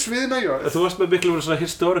eftir sér sviðina jörð. Þú varst með miklu svona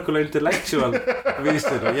historical og intellectual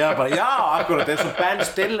vísir og ég bara, já, akkurat, eins og Ben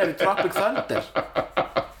Stiller í Tropic Thunder.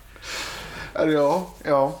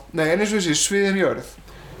 Já, nei, en eins og þessi sviðin jörð.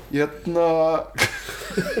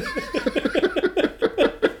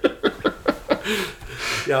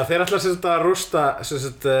 Já, þeir ætla að rústa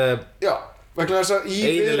já, vegna þess að í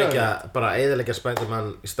eyðileggja Spider-Man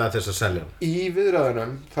í stað þess að selja hann. Í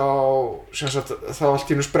viðræðunum þá allt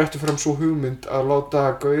í einu sprettur fram svo hugmynd að láta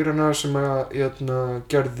gaurana sem að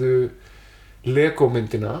gerðu Lego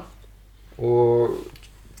myndina og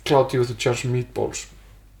Cloudy with a Chance of Meatballs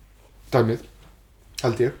dæmið,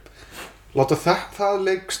 held ég láta það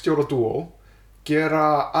leikstjóra dúó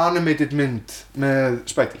gera animated mynd með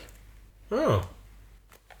Spidey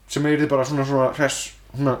sem bara svona hress,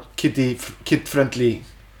 svona kid-friendly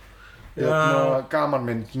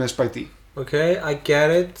gamanmynd með Spidey. Ok, I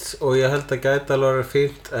get it og ég held að gæti alveg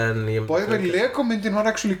fínt en ég... Bæði Lego myndin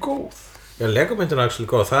var actually góð. Já, Lego myndin var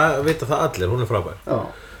actually góð, það vita það allir, hún er frábær. Já.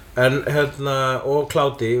 En og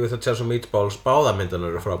Cloudy with a Chance of Meatballs, báða myndan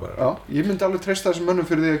eru frábærar. Já, ég myndi alveg treysta þessum mönnum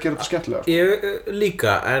fyrir því að gera þetta skemmtilega. Ég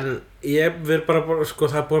líka, en ég vil bara sko,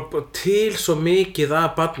 það er bara til svo mikið að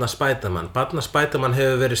barna Spider-Man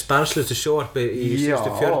hefur verið stanslausu sjónvarpi í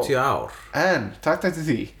síðustu 40 ár. En, takk eftir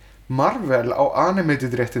því, Marvel á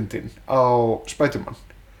animated réttindin á Spider-Man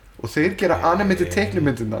og þeir gera animated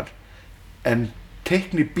teiknimyndirnar en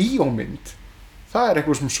teikni bíómynd, það er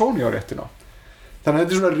eitthvað sem Sony á réttin á. Þannig að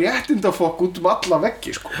þetta er svona réttindafokk út alla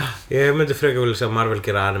veggi sko. Ég myndi frekar vilja segja Marvel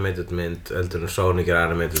gera animated mynd heldur en Sony gera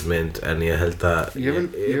animated mynd en ég held að ég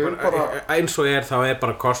vil bara... eins og þá er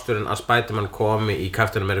bara kosturinn að Spider-Man komi í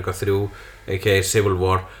Captain America 3 aka Civil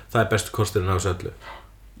War, það er bestu kosturinn af þessu öllu.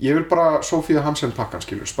 Ég vil bara Sophia Hansen pakkan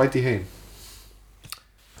skilur, Spidey heim.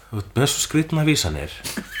 Þú ert með svo skrýtna vísanir.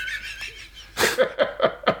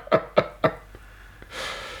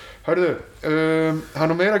 Hörðu, það er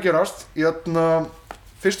nú meira að gerast.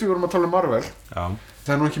 Fyrst við vorum að tala um Marvel. Já.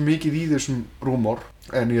 Það er nú ekki mikið í þessum rúmor,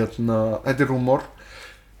 en þetta er rúmor.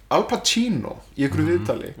 Al Pacino í einhverju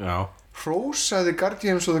viðtali hrósaði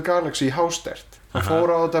Guardians of the Galaxy hástert. Hann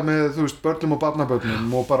fór á þetta með, þú veist, börnum og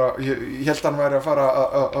barnabörnum og bara, ég held hann væri að fara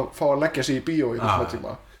að fá að leggja sig í bíó í einhvern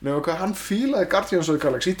tíma. Nei, og hvað, hann fílaði Guardians of the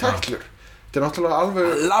Galaxy í tætlur. Þetta er náttúrulega alveg...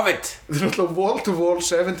 Love it! Þetta er náttúrulega wall-to-wall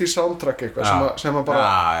 70 soundtrack eitthvað sem að bara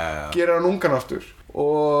gera hann ungan aftur.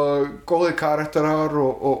 Og góði karakterar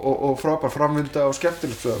og frábær framvinda og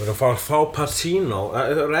skemmtilegt það. Fá Pacino,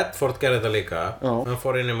 Redford gerði þetta líka. Hann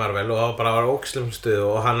fór inn í Marvel og það bara var ógeðslegum stuð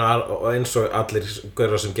og hann var eins og allir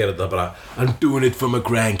gaurar sem gerði þetta bara I'm doing it for my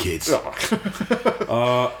grandkids.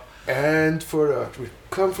 And for a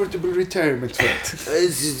comfortable retirement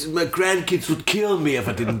fund. My grandkids would kill me if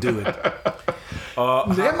I didn't do it.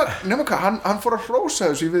 Nema hvað, hann fór að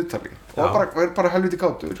hrósa þessu í viðtali og verður bara helviti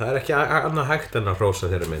kátur. Það er ekki annað hægt en að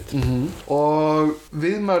hrósa þeirra mynd. Og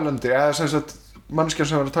viðmælandi, eða sem sagt manneskjan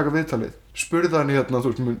sem var að taka viðtalið, spurði hann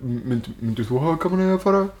þú veist, myndir þú hafa gaman að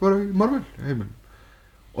fara í Marvel heiminn?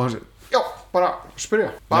 Og hann segi, já, bara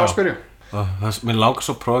spyrja. Mér langar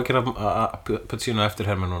svo að prófa að gera Pacino eftir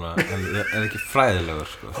Herman núna en ég er ekki fræðilegur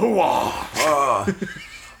sko.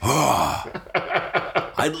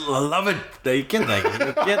 I love it. Nei, ég get það ekki.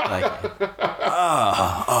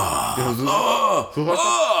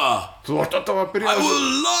 Þú ert alltaf að byrja I would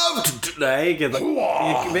love to do. Nei, ég get það.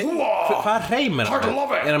 Hvað hreim er það?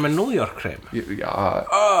 Er það með New York hreim? Já,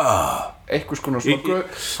 eitthvað skona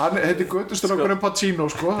hann heiti göttustur okkur Pacino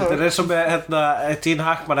sko. Þetta er eins og með Gene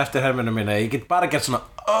Hackman eftir Herminu mína. Ég get bara gert svona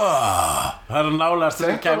það er nálegast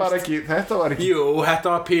þetta var ekki Jú, þetta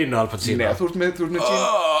var pínu Al Pacino. Nei, þú ert með Gene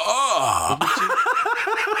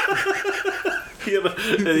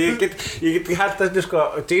ég get hægt eftir sko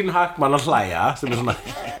Gene Hackman að hlæja sem er svona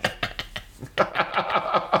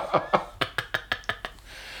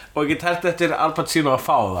og ég get hægt eftir Al Pacino að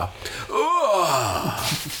fá það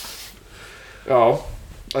Já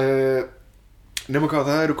nema hvað,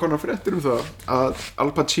 það eru konar fréttir það að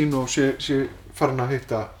Al Pacino sé farin að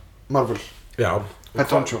hitta Marvel. Já,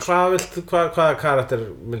 hvaða karakter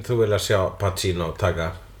mynd þú vilja sjá Pacino taka?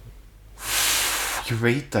 Ég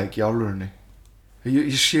veit það ekki í alvörunni.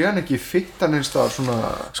 Ég sé hann ekki fittan einstað svona.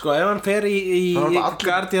 Sko ef hann fer í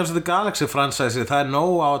Guardians of the Galaxy franchise það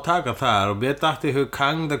nóg á að taka þar og mér datt í hug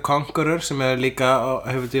Kang the Conqueror sem líka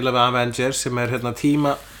hefur dílað við Avengers sem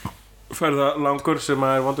tíma ferðalangur sem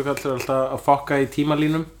vondukallur alltaf að fokka í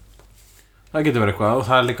tímalínum. Það getur verið eitthvað og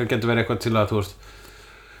það líka getur verið eitthvað til að þú veist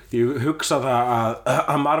ég hugsa það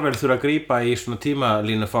að Marvel þurfa að grípa í svona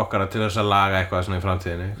tímalínu fokkara til þess að laga eitthvað svona í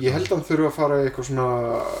framtíðinni. Ég held að hann þurfa að fara í eitthvað svona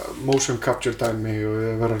motion capture dæmi og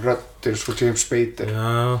vera röddir sko James Spader.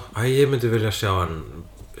 Já, ég myndi vilja sjá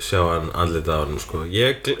hann andlitað á hann sko.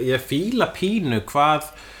 Ég fíla pínu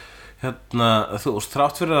hvað þú veist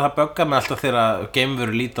þrátt fyrir að það böggar mig alltaf þegar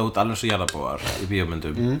geimverur líta út alveg svo jarðarbúar í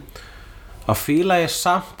bíómyndum. Þá fíla ég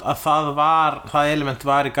samt að það element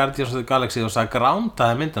var í Guardians of the Galaxy og það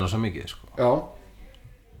grándaði myndina svo mikið sko. Já,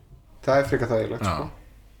 það frekar þægilegt sko.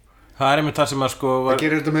 Það einmitt það sem að sko það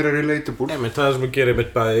gerir þetta meira relatable. Einmitt það sem að gerir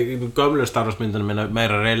einmitt bæði gömlu Star Wars myndunum minna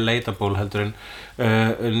meira relatable heldur en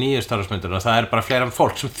nýju Star Wars myndunum. Það bara fleira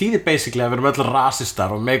fólk sem þýðir basically að við erum öll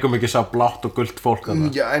rasistar og megum ekki sjá blátt og gult fólk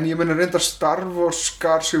Já, en ég meina reyndar Star Wars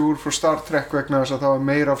skar sig úr frá Star Trek vegna þess að það var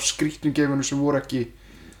meira af skrýtnum geiminu sem voru ekki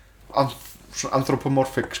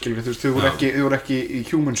anthropomorphic skilur þú veist, þau voru ekki í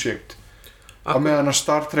human shaped á meðan að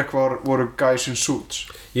Star Trek voru guys in suits.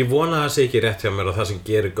 Ég vona að það sé ekki rétt hjá mér og það sem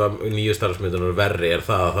gerir nýju Star Wars myndunar verri er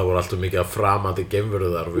það að það voru alltaf mikið af framandi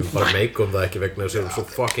geimverðar og við bara meikum það ekki vegna þess að við erum svo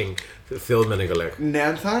fucking þjóðmenningaleg. Nei,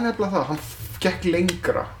 en það nefnilega það, hann gekk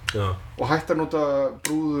lengra og hætti að nota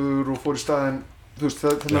brúður og fór í staðinn, þú veist,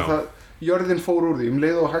 þannig að jörðin fór úr því,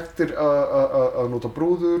 leið og hættir að nota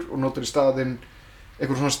brúður og notar í staðinn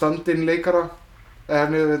einhver svona stand-in leikara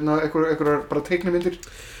einhver bara teiknimyndir.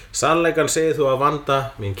 Sannleikan segir þú að vanda,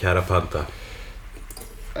 mín kæra panda.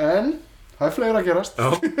 En það fleira að gerast.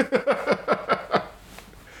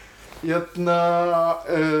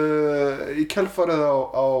 Í kjölfarið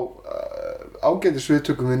á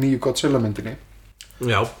ágætisviðtökum við nýju Godzilla myndinni.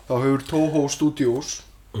 Já. Þá hefur Toho Studios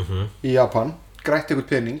í Japan grætt einhvern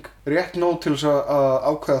pening, rétt nóg til þess að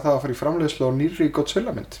ákveða það að fara í framleiðslu á nýrri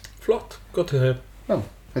Godzilla mynd. Flott, gott til þeim. Já,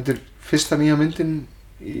 þetta fyrsta nýja myndin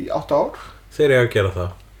í 8 ár. Þeir eiga að gera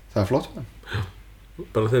það. Það flott.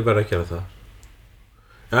 Bara þeir verða að gera það.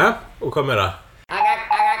 Ja, og hvað meira?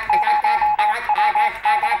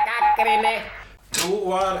 Þú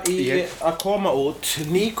var að koma út,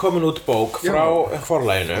 nýkomin út bók frá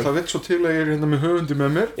forlaginu. Það vill svo til að ég er með höfundi með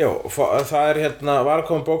mér. Já, það var að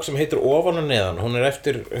koma bók sem heitir Ofan og neðan. Hún er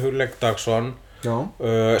eftir Hugleik Dagsson.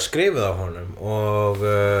 Skrifuð af honum og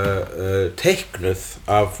teiknuð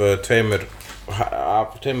af tveimur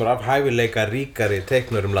af hæfileika ríkari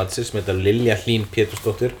teiknurum landsins sem heita Lilja Hlín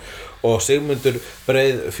Pétursdóttir og Sigmundur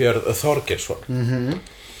Breiðfjörð Þorgeirsson.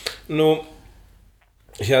 Nú,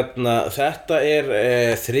 þetta er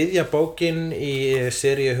þriðja bókin í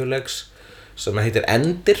seríu Hugleiks sem heitir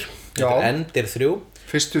Endir. Þetta er Endir 3.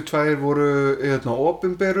 Fyrstu 2 voru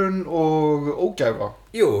opinberun og ógæfa.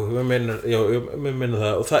 Jú, mér minna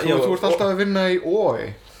það. Þú ert alltaf að vinna í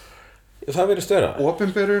OI. Það verður störa.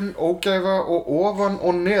 Opinberun, ógæfa og ofan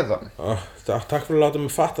og neðan. Takk fyrir að láta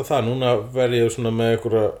mig fatta það. Núna verð ég svona með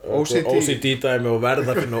einhverja OCD dæmi og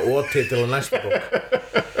verða að finna O-titil á næstu bók.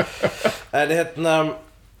 En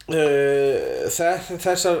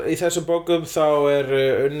í þessum bókum þá er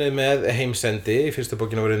unnið með heimsendi. Í fyrstu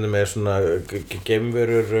bókinu var unnið með svona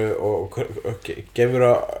geimverur og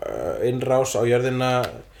geimvera innrás á jörðina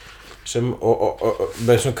sem og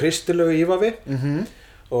með svona kristilegu ívafi.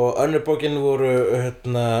 og önnur bókin voru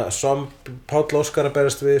Páll Óskar að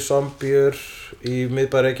berast við zombiur í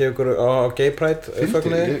miðbæ Reykjavíkur á Gay Pride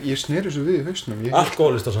fögnuði. Ég sneri þessu við í hausnum.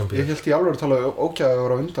 Alkohólista zombiur. Ég hélt ég alveg að tala ógæði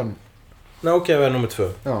var á undan. Nei, ógæði var númer 2.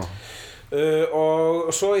 Já.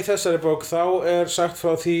 Og svo í þessari bók þá sagt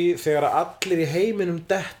frá því þegar allir í heiminum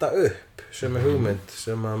detta upp sem hugmynd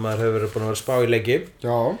sem að maður hefur búin að vera að spá í leiki.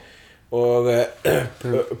 Já. Og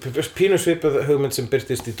pínusvipuð hugmynd sem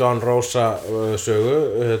birtist í Don Rosa sögu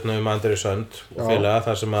Andrew Sund og félaga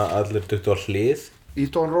þar sem að allir duttu á hlið. Í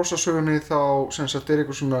Don Rosa sögunni þá sem sagt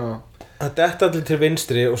eitthvað svona það detta allir til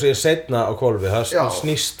vinstri og segja seinna á hvolfi, það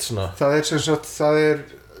snýst svona. Það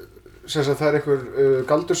sem sagt það einhver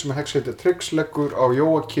galdur sem Hex heitir Trix leggur á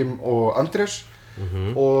Jóakim og Andrés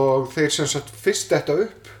og þeir sem sagt fyrst detta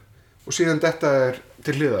upp og síðan detta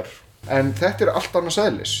til hliðar. En þetta allt annars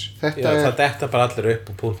eðlis. Það detta bara allir upp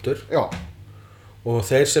og punktur. Já. Og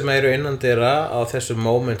þeir sem eru innandyra á þessu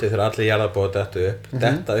mómenti þegar allir jarðarbúa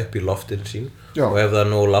detta upp í loftinu sín. Já. Og ef það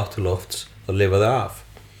nóg lágt til lofts þá lifa þau af.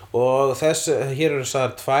 Og hér eru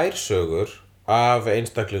sagðar 2 sögur af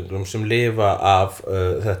einstaklingum sem lifa af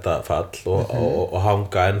þetta fall og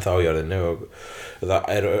hanga ennþá á jörðinni og það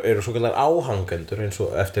eru svo kallar áhangendur eins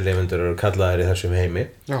og eftirlifendur eru kallaðir í þessum heimi.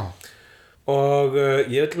 Já. Og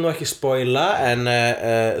ég vil nú ekki spoila en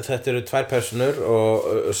þetta eru 2 personur og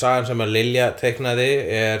sagan sem að Lilja teiknaði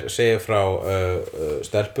segir frá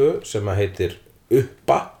stelpu sem að heitir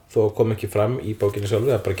Uppa þó kom ekki fram í bókinni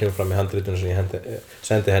sjálfu, það bara kemur fram í handritinu sem ég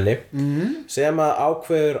sendi henni sem að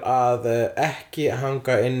ákveður að ekki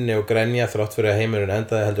hanga inni og grenja þrátt fyrir að heimurinn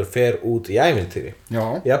endaði heldur fer út í ævintýri.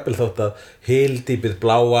 Jafnvel þótt að hyldýpið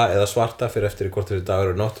bláa eða svarta fyrir eftir í hvort fyrir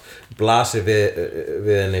dagur og nótt blasir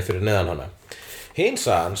við henni fyrir neðan hana. Hin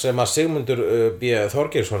sagan sem að Sigmundur B.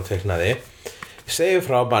 Þorgeirsson teiknaði segir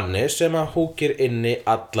frá manni sem að húkir inni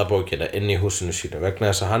alla bókina inni í húsinu sínu vegna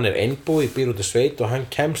þess að hann einbúi, býr út í sveit og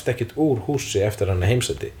hann kemst ekkert úr húsi eftir hann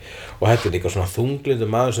heimsendi og þetta líka svona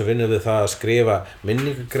þunglindur maður sem vinnur við það að skrifa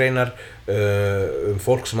minningagreinar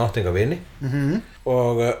fólk sem átt enga vini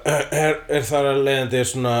og þar að leiðandi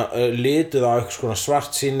svona lituð á eitthvað svona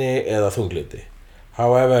svartsýni eða þunglindi.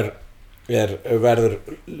 However verður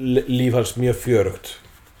líf hans mjög fjörugt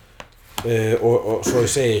og svo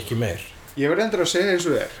ég segi ekki meir. Ég verð endur að segja eins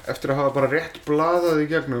og eftir að hafa bara rétt blaðað í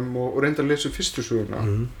gegnum og reynda að lesa fyrstu söguna.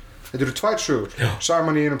 Þetta eru 2 sögur,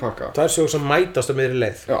 saman í einum pakka. 2 sögur sem mætast á miðri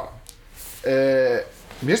leið. Já.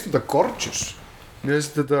 Mér finnst þetta gorgeous. Mér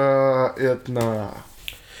finnst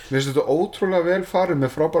þetta ótrúlega vel farið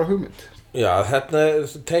með frábæra hugmynd. Já,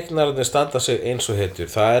 teiknararnir standa sig eins og hetjur,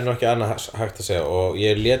 það nú ekki annað hægt að segja og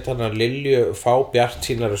ég lét hana Lilju fá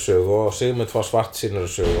bjartsýnari sögu og Sigmund fá svartsýnari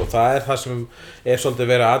sögu og það það sem svolítið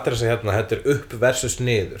verið að adressa hérna, þetta upp versus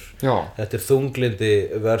niður. Já. Þetta þunglindi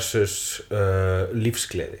versus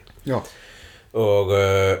lífsgleði. Já. Og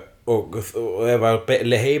ef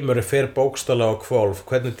heimurinn fer bókstaflega á hvolf,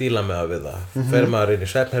 hvernig díla með það við það? Fer maður inn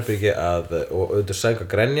í svefnherbergi og undir sæng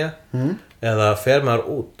að grenja eða fer maður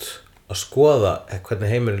út að skoða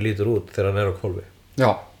hvernig heimurinn lítur út þegar hann á hvolfi.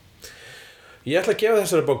 Já. Ég ætla að gefa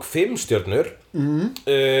þessari bók 5 stjörnur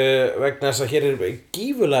vegna þess að hér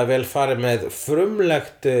gífurlega vel farið með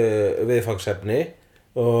frumlegt viðfangsefni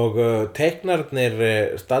og teiknararnir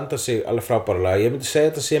standa sig alveg frábærlega. Ég myndi segja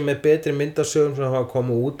þetta sé með betri myndasögum sem hafa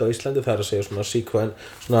komið út á Íslandi, það að segja svona sequel,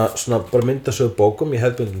 svona bara myndasögu bókum í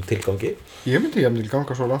hefðbundum tilgangi. Ég myndi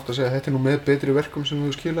ganga svo langt að segja að þetta nú með betri verkum sem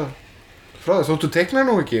þú skilað. Frá þess, þóttu teiknar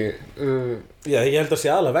nú ekki? Já, ég held að sé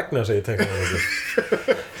aðalega vegna þess að ég teiknar nú ekki.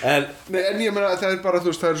 En ég meina að það bara, þú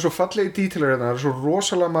veist, það eru svo fallegi dítilar hérna, það eru svo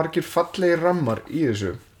rosalega margir fallegi rammar í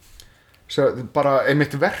þessu. Bara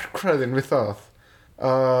einmitt verkfræðin við það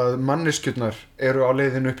að manneskjurnar eru á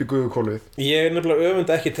leiðinu upp í guðukólfið. Ég nefnilega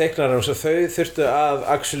öfunda ekki teiknarum sem þau þurftu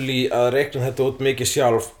að reikna þetta út mikið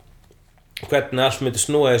sjálf hvernig allt myndi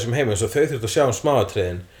snúa þessum heimi svo þau þurftu að sjá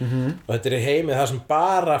smáatriðin og þetta í heimi þar sem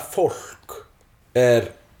bara fólk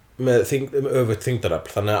með öfugt þyngdarafl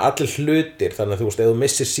þannig að allir hlutir þannig að þú veist ef þú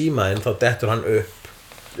missir símaðinn þá dettur hann upp.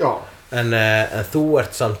 Já. En þú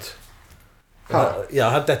ert samt já,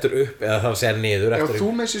 hann dettur upp eða það segja niður ef þú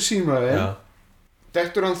missir símaðinn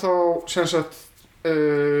dettur hann þá sem sagt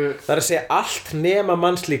það að segja allt nema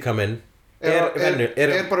mannslíkaminn er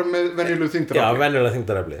bara með venjulegu þyngdarafli. Já, venjulega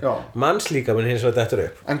þyngdarafli. Mannslíkaminn hins vegar dettur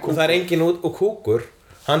upp. Og það engin út og kúkur,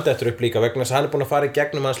 hann dettur upp líka vegna þess að hann búinn að fara í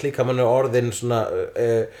gegnum mannslíkaminn og orðin svona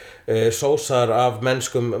sósar af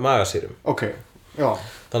mennskum magasýrum. Ok, já.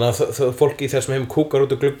 Þannig að fólk í þessum heim kúkar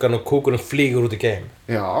út úr gluggan og kúkurinn flýgur út í geim.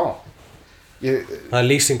 Já. Það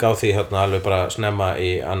lýsing á því hérna alveg bara snemma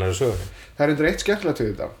í annarri sögunni. Það endur eitt skemmtilegt við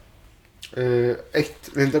þetta.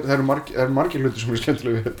 það eru margir hlutir sem eru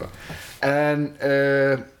skemmtilega við þetta en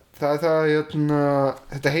það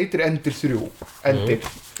þetta heitir Endir 3 Endir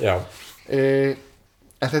Já.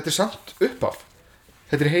 en þetta samt uppaf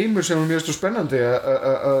þetta heimur sem mér finnst svo spennandi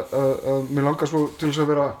að mér langar svo til þess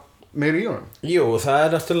að vera meira í honum. Jú,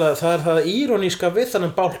 það náttúrulega það íróníska við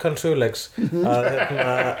þannig bálkan söguleiks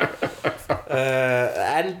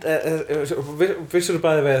að vissur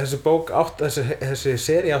bæði við þessi bók þessi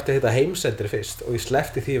seri átti að heita Heimsendir fyrst og ég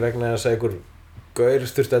sleppti því vegna þess að einhver gaur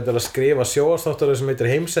þurfti að skrifa sjónvarpsþáttur sem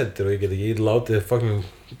heitir Heimsendir og ég get ekki látið fucking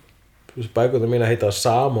bækurnar mín að heita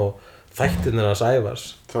Sam og þættirnir hans Ævars.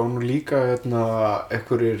 Það var nú líka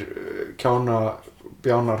einhverjir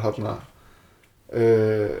kjánabjánar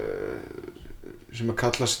sem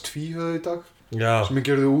kallast Tvíhöfði í dag. Já. Sem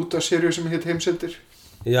gerðu út af seríu sem heit Heimsendir.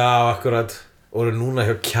 Já, akkurat. Og eru núna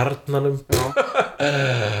hjá Kjarnanum.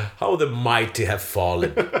 How the mighty have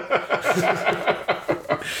fallen.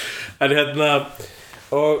 En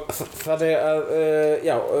og þannig að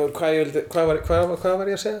já, hvað var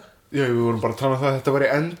ég að segja? Já, við vorum bara að tala það að þetta væri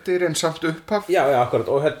endir en samt upphaf. Já, akkurat,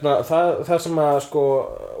 og það sem að sko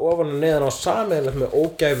ofan og neðan á sameiginlegt með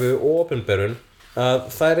ógæfu og opinberun að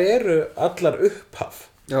þær eru allar upphaf.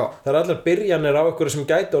 Já. Það eru allar byrjanir á einhverju sem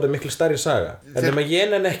gæti orðið miklu stærri saga. En nema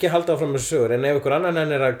ég nenni ekki að halda áfram með sögur, en ef einhver annar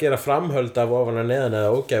nennir að gera framhöld af ofan og neðan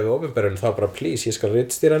eða ógæfu og opinberun þá bara please, ég skal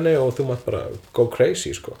ritstýra henni og þú mátt bara go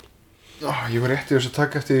crazy, sko. Ég var rétt í þess að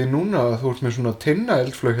taka eftir því núna að þú ert með svona tinna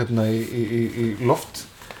eldflaug hérna í loft.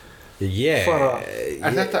 Er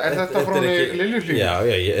þetta frá Liljuhlíð? Já,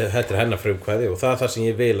 þetta hennar frumkvæði og það sem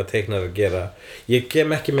ég vil að teiknarar gera. Ég kem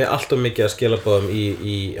ekki með allt of mikið að skilaboðum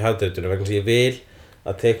í handritunum vegna sem ég vil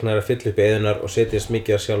að teiknarar fylla upp eyðunar og setjast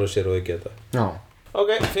mikið að sjálfu sér og þau geta. Já. Ok,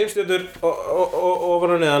 5 stjörnur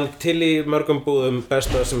ofan og neðan til í mörgum búðum,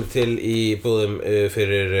 besta sem til í búðum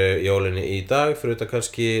fyrir jólinni í dag, fyrir þetta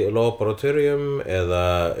kannski Laboratorium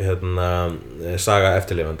eða Saga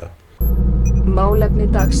eftirlifanda. Málefni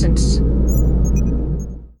dagsins.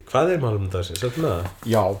 Hvað málefni dagsins? Þetta með það?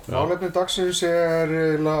 Já, málefni dagsins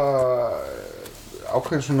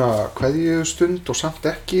ákveðin svona kveðjustund og samt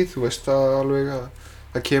ekki, þú veist alveg að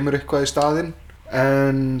það kemur eitthvað í staðinn.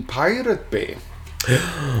 En Pirate Bay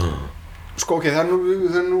sko ok, það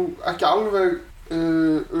er nú ekki alveg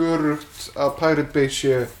örugt að Pirate Bay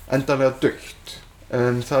sé endanlega dautt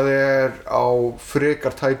en það á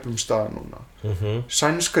frekar tæpum stað núna.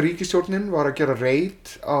 Sænska ríkisstjórnin var að gera reid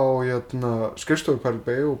á skrifstofu Pirate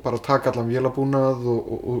Bay og bara taka allan vélabúnað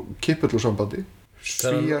og kippullu sambandi.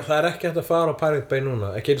 Það er ekki hægt að fara á Pirate Bay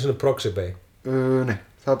núna, ekki einu svona Proxy Bay? Nei,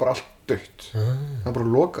 það er bara allt dautt. Það er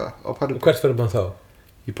bara lokað á Pirate Bay. Hvert fyrir maður þá?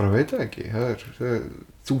 Ég bara veit það ekki.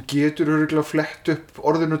 Þú getur örugglega flett upp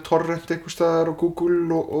orðinu torrent einhvers staðar á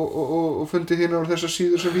Google og fundið hérna á þessar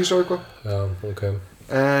síður sem vísa á eitthvað. Já, ok.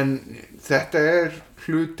 En þetta er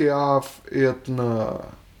hluti af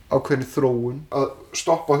ákveðinni þróun að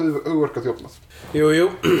stoppa hugverkaþjófnað. Jú.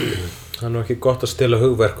 Það er nú ekki gott að stela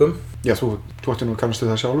hugverkum. Já, þú ætti nú að kannast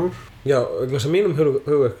við það sjálfur. Já, vegna sem mínum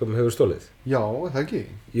hugverkum hefur stólið. Já, það ekki.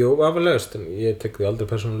 Jú, aflegast, en ég tek því aldrei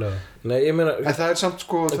persónulega. Nei, ég meina... En það er samt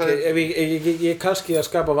sko... Ég kannski að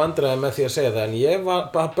skapa vandræði með því að segja það, en ég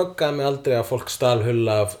bara buggaði mig aldrei að fólk stal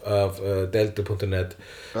hulla af deildu.net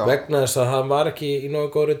vegna þess að hann var ekki í nógu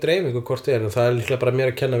góðri dreifingu hvort þið en það er líklega bara mér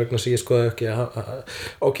að kenna vegna þess að ég skoði ekki að...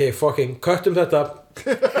 Ok, fucking, cuttum þetta.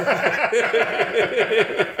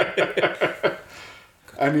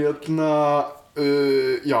 En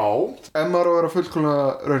já, ef maður að vera fullkomlega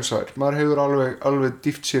raunsær, maður hefur alveg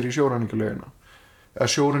dýft sér í sjóræningjulegina eða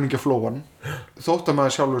sjóræningjaflóan þótt að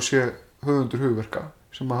maður sjálfur sé höfundur hugverka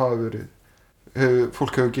sem að hafa verið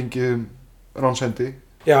fólk hefur gengið ránsendi.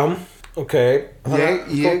 Já, ok.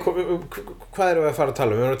 Hvað erum við að fara að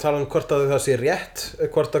tala um? Við erum að tala um hvort að það sé rétt,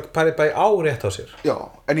 hvort að Pirate Bay á rétt á sér. Já,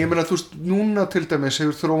 en ég meina þú veist, núna til dæmis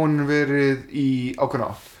hefur þróunin verið í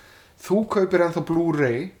ákveðna átt. Þú kaupir ennþá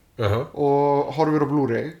Blu-ray og horfir á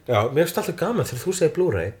Blu-ray. Já, mér finnst alltaf gaman þegar þú segir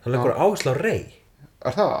Blu-ray, hann leggur áherslu á Ray.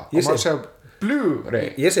 Er það? Og maður segja Blu-ray.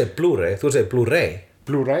 Ég segi Blu-ray, þú segir Blu-ray.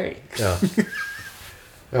 Blu-ray? Já.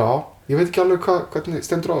 Já, ég veit ekki alveg hvernig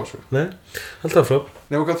stendur á þessu. Nei, alltaf frá.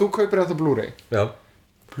 Nei, og hvað þú kaupir ennþá Blu-ray? Já.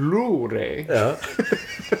 Blu-ray? Já.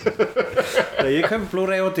 Ég kaupi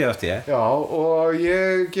Blu-ray og DVD. Já, og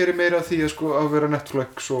ég gerir meira af því að vera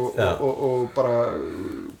Netflix og bara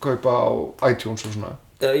kaupa á iTunes og svona.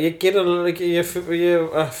 Ég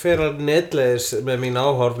fer að netleiðis með mín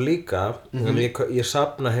áhorf líka en ég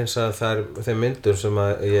safna hins að það er þeim myndum sem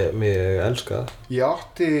ég elska. Ég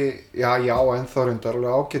átti, já ennþá reyndar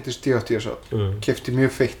alveg ágætis DVDs keypti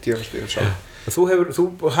mjög feitt DVDs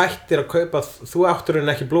Þú hættir að kaupa, þú áttur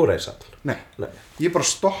henni ekki Blu-ray samt? Nei, ég bara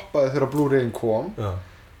stoppaði þegar Blu-rayin kom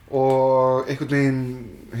og einhvern veginn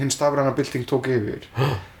hinn stafræna bylting tók yfir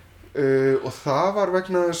og það var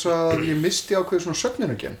vegna þess að ég misti ákveðið svona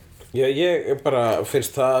söfnunargen. Já, ég bara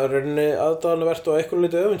finnst það rauninni aðdáðanvert og eitthvað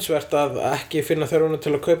hluti öfundsvert að ekki finna þörfuna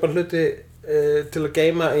til að kaupa hluti til að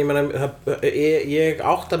geyma. Ég meina, ég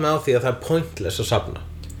átta mig á því að það er pointless að safna.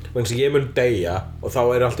 Vegna sem ég mun deyja og þá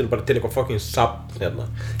er alltaf bara til eitthvað fucking safn hérna.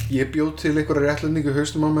 Ég bjóð til einhverja réttlætningu í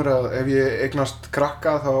haustum á mér að ef ég eignast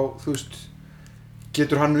krakka þá, þú veist,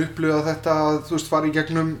 getur hann upplifað þetta að, þú veist, fara í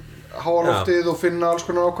gegnum háaloftið og finna alls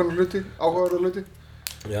konar áhugaverða hluti.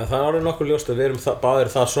 Já, það er orðið nokkuð ljóst að við erum báðir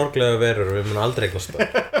það sorglega verur og við munum aldrei eignast það.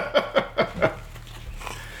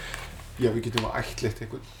 Já, við getum að ættleitt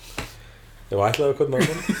einhvern. Já, ættlaðu einhvern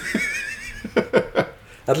annan.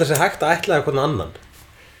 Allir sé hægt að ættlaðu einhvern annan.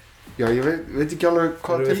 Já, ég veit ekki alveg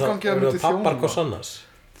hvað tilgangi það myndi þjóna. Pappar hvers annars?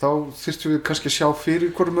 Þá þyrftum við kannski að sjá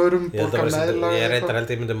fyrir hvorum öðrum, borga meðlag. Ég reyndar held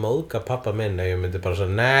ég myndi móðga pappa minn ef ég myndi bara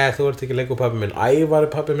svona, nei, þú ert ekki lengur pappi minn, Ævar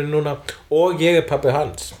er pappi minn núna og ég er pappi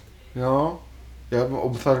hans. Já,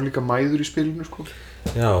 og það eru líka mæður í spilinu, sko.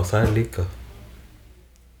 Já, það er líka.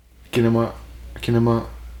 Ekki nema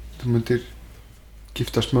þú myndir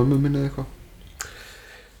giftast mömmu minni eða eitthvað.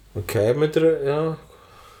 Ok, myndirðu, já.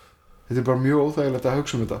 Þetta er bara mjög óþægilegt að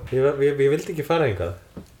hugsa þetta. Ég vildi ekki fara hingað.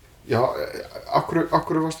 Já,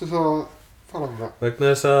 akkur varstu þá að fara um það?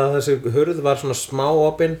 Vegna þess að þessi hurð var svona smá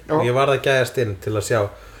opin og ég varð að gæjast inn til að sjá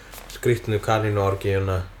skrýtnu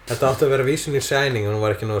kanínuorgíuna. Þetta átti að vera vísun í Shining og hún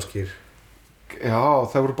var ekki nógu skýr. Já,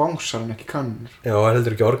 það voru bánsar en ekki kanínur. Já, það var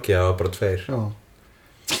heldur ekki orgía, það var bara 2. Já.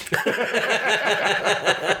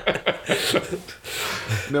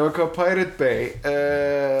 Nefnum hvað Pirate Bay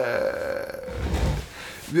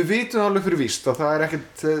við vitum alveg fyrir víst að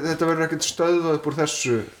þetta verður ekkert stöðvað upp úr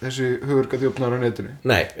þessi hugurkaþjófnar á netinu.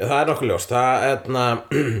 Nei, það er nokkuð ljóst.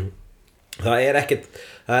 Það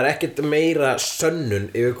er ekkert meira sönnun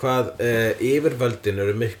yfir hvað yfirvöldin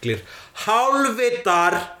eru miklir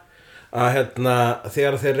hálfvitar að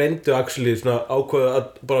þegar þeir reyndu actually svona ákveðu að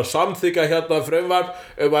bara samþykja frumvarp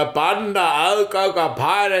að banna aðgang að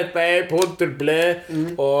Pirate Bay.ble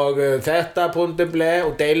og þetta.ble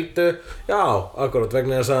og deildu, já, akkurat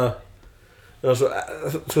vegna þess að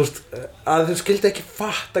þau skildi ekki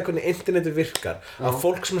fatta hvernig internetið virkar, að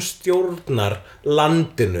fólk sem stjórnar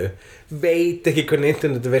landinu veit ekki hvernig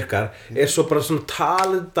internetið virkar, er svo bara svona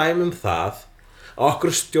talið dæmi það að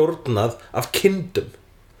okkur stjórnað af kindum.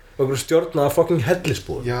 Okkur stjórnað af fucking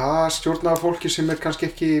hellisbúðum. Já, stjórnað af fólki sem er kannski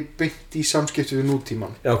ekki beint í samskipti við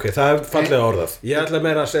nútíman. Já, ok, það er fallega orðað. Ég ætla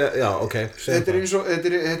meira að segja, já, ok. Þetta er eins og,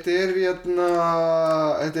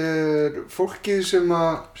 þetta er fólkið sem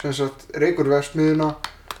sagt, reykur vefsmiðuna,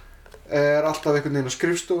 er alltaf einhvern veginn á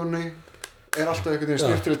skrifstofunni, er alltaf einhvern veginn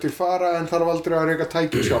snirtilegt til fara en þarf aldrei að reyka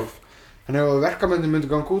tækið sjálf. Þannig ef verkamennir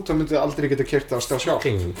myndi ganga út, þá myndi aldrei geta keyrt það af stað sjálf.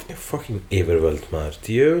 Fucking yfirvöld, maður.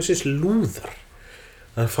 Djöfisins lúðar.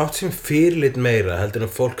 Það er fátt sem fyrirlit meira heldur en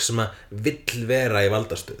fólk sem vill vera í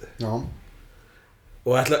valdastöðu. Já.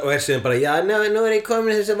 Og er síðan bara, já, nú er ég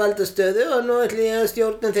komin í þessa valdastöðu og nú ætla ég að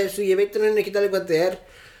stjórna þessu, ég veit henni ekki alveg hvað þetta er.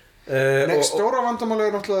 Nei, stóra vandamáli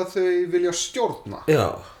er náttúrulega að þau vilja stjórna. Já.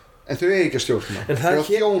 En þau eigi ekki að stjórna. Þau að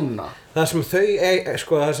þjóna. Það sem þau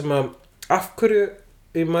það sem af hverju,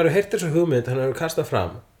 maður heirt þessu hugmynd, hann hefur kastað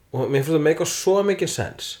fram og mér finnst það meika svo mikið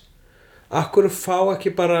sens. Af hverju fá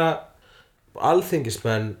ekki bara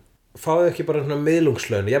alþingismenn fáið ekki bara svona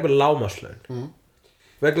miðlungslaun, jafnvel lágmarkslaun.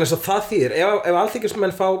 Vegna þess að það þýðir ef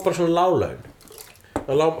alþingismenn fá bara svona láglaun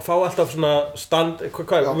fá alltaf svona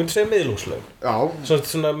hvað myndi segja miðlungslaun. Já.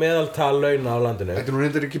 Svona meðaltal launa á landinu. Þetta nú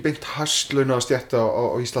reyndar ekki beint hæstlauna að stétta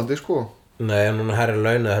á Íslandi, sko. Nei, en núna hærri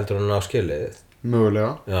launa heldur hún á skilið.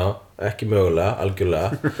 Mögulega. Já, ekki mögulega, algjörlega.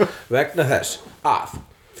 Vegna þess að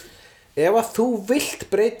ef að þú vilt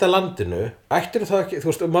breyta landinu, ættir það ekki, þú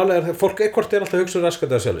veist, málega er fólk hvort er alltaf að hugsa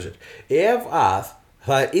raskandi af sjálfu sér. Ef að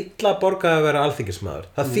það er illa borgað að vera alþingismaður,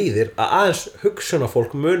 það þýðir að aðeins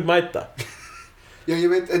hugsunarfólk mun mæta. Já,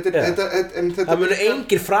 ég veit, þetta það munu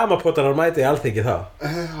engir framapotarar mæta í alþingi þá.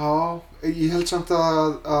 Já, ég held samt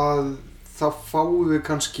að það fáum við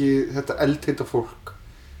kannski þetta eldheita fólk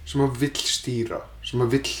sem að vill stýra, sem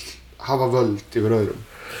að vill hafa völd yfir öðrum.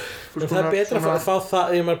 En það er betra að fá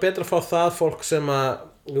það, ég maður betra að fá það fólk sem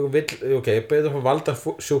að betra að fá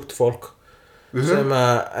valdasjúkt fólk sem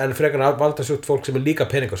að, en frekar valdasjúkt fólk sem er líka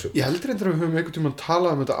peningasjúkt. Ég heldur einhverjum við höfum einhvern tímann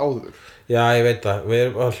talað um þetta áður. Já, ég veit það,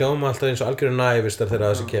 við hljóma alltaf eins og algjörðu nævistar þegar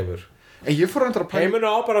þessi kemur. En ég fór reyndar að pæla heimurinn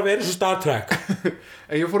á bara að vera eins og Star Trek.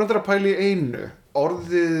 En ég fór reyndar að pæla í einu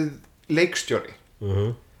orðið leikstjóri.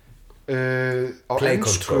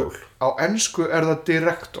 Á ensku er það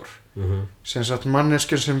director sem sagt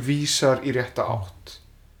manneskja sem vísar í rétta átt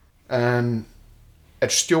en er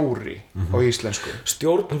stjóri á íslensku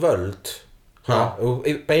stjórnvöld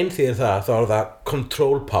beinþýðir það þá er það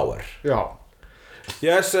control power já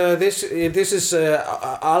yes this is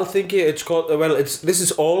Alþingi it's called this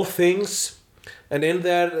is all things and in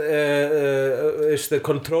there is the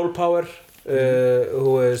control power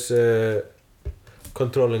who is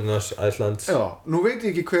controlling us Iceland já, nú veit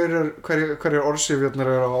ég ekki hverjar orðsifjarnar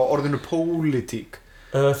er á orðinu pólitík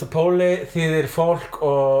það póli þýðir fólk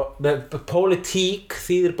og pólitík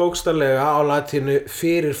þýðir bókstaflega á latínu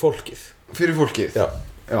fyrir fólkið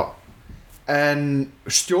já. En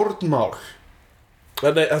stjórnmál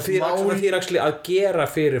það þýðir actually að gera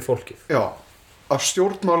fyrir fólkið já, að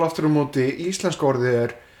stjórnmál aftur á móti íslenska orðið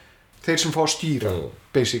er þeir sem fá að stýra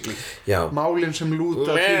basically já. Málin sem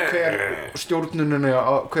lúta því hver stjórnunina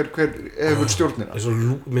hver hefur stjórnina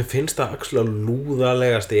mér finnst það actually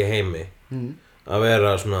lúðalegast í heimi að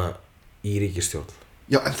vera svona í ríkisstjórn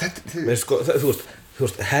já, en þetta sko, þú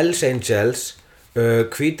veist Hells Angels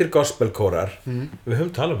hvítir gospelkórar við höfum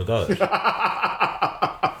talað þetta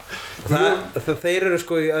aður þeir eru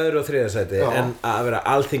sko í öðru og þriðja sæti en að vera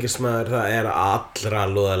alþingismaður það er allra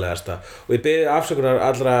lúðalegasta og ég byrði afsökunar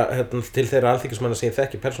allra til þeirra alþingismanna sem ég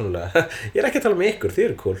þekki persónulega ég er ekki að tala um ykkur, þið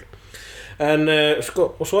eru cool en sko,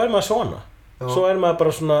 og svo er maður svona svo er maður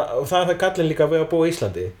bara svona og það er það gallin líka við að búa í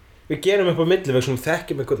Íslandi við gerum upp á milliveg sem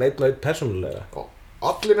þekkjum einhvern einn og einn persónulega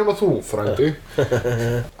allir nema þú, frændi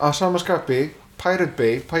að sama skapi Pirate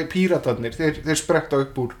Bay, píratarnir þeir spretta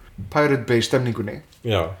upp úr Pirate Bay stemningunni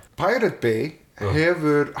já. Pirate Bay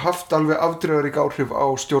hefur haft alveg afdrifarík áhrif á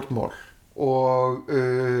stjórnmál og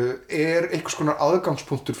er einhvers konar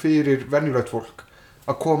aðgangspunktur fyrir venjulegt fólk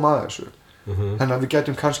að koma að þessu þannig að við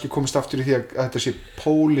getum kannski komist aftur í því að þetta sé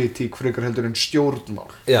pólitík frekar heldur en stjórnmál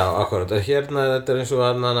já, akkurat, hérna þetta er eins og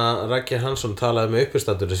að Raggi Hansson talaði með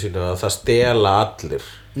uppistandurinn sínu að það stela allir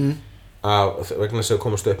vegna þess að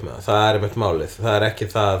komast upp með það er einmitt málið, það er ekki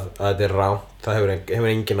það að þetta er rangt, það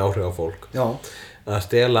hefur engin áhrif á fólk já. Að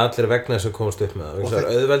stela allir vegna þess að komast upp með það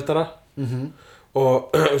er auðveldara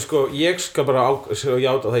og sko ég skal bara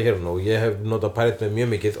játa það hér nú ég hef notað Pirate Bay mjög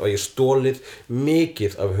mikið og ég stólið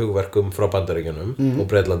mikið af hugverkum frá Bandaríkjunum og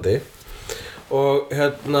Bretlandi og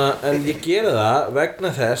en ég geri það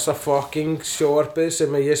vegna þess að fucking sjónvarpið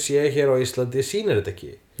sem ég sé hér á Íslandi sýnir þetta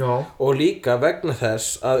ekki já. Og líka vegna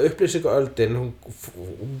þess að upplýsingaöldin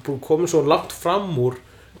hún komið svo langt fram úr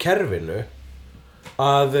kerfinu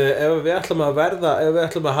að ef við ætlum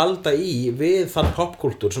að halda í við þann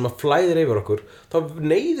popkultúr sem að flæðir yfir okkur þá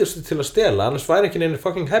neyðust til að stela annars væri ekki neina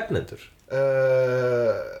fucking hefnendur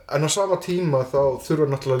en á sama tíma þá þurfa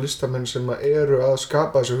náttúrulega listamenn sem eru að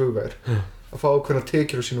skapa þessu hugver að fá ákveðna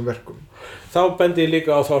tekjur á sínum verkum þá bendi ég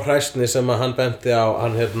líka á þá hræsni sem að hann bendi á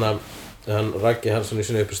hann Raggi Hansson í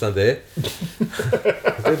sínu uppistandi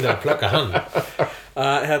þetta er að plugga hann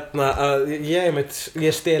að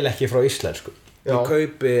ég stel ekki frá íslensku ég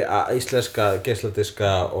kaupi íslenska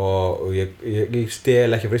geisladiska og ég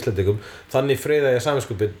stel ekki frá Íslandingum þannig friða ég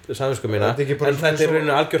samvisku mína en þetta er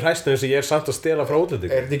rauninu algjör hræsni sem ég er samt að stela frá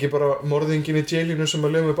útlendingum er þetta ekki bara morðingin í jailinu sem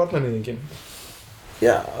að lögum við barnanýðingin?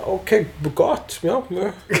 já, ok, gott já,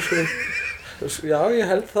 ég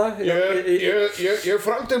held það ég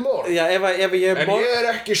framdi morð já, ef ég en ég er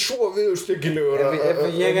ekki svo viðurstyggilegur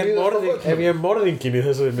ef ég er morðingin í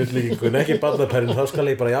þessari myndlíkingu en ekki barnaperrin þá skal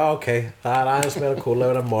ég bara, já ok það er aðeins meira cool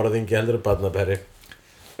að vera morðingi heldur en barnaperri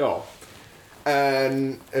já, en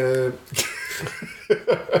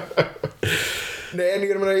nei, en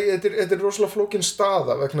ég meina þetta er rosalega flókin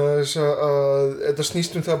staða vegna þess að þetta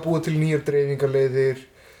snýst það að búa til nýjar dreifingarleiðir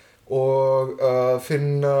og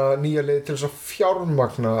finna nýja leið til þess að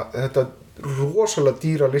fjármagna þetta rosalega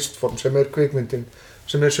dýra listform sem er kvikmyndin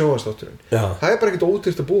sem er sjónvarpsþátturinn það er bara ekkert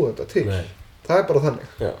ódýrt að búa þetta til það er bara þannig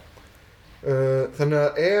þannig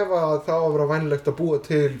að ef að það að vera vænlegt að búa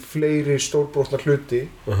til fleiri stórbrotna hluti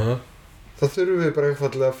þá þurfum við bara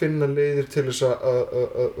einfaldlega að finna leiðir til þess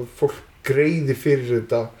að fólk greiði fyrir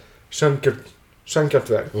þetta sanngjarnt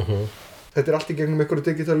verð þetta er allt í gegnum einhverju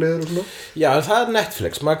digital leiðir og svona já, en það er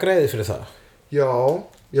Netflix, maður greiði fyrir það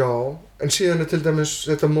já, en síðan er til dæmis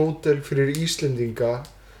þetta módel fyrir Íslendinga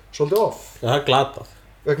svolítið off það er glatað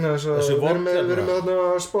vegna þess að við erum með þarna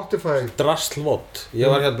Spotify draslvot,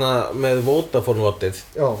 ég var hérna með Vodafone-votið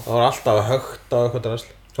það var alltaf högt á eitthvað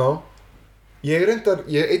drasl já, ég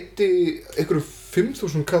eyddi einhverju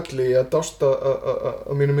 5.000 kalli að dásta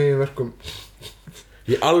á mínum eigin verkum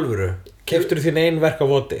í alvöru? Keyptirðu þín ein verk á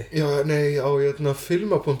voti? Já, nei, á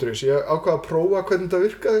filma.is. Ég ákvað að prófa hvernig þetta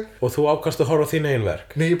virkaði. Og þú ákvaðst að horfa á þín ein verk?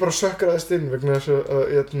 Nei, ég bara sökkraðist inn vegna þess að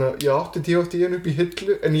ég átti DFD-n upp í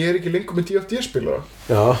hillu en ég er ekki lengur með DFD-spilara.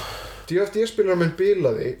 Já. DFD-spilara minn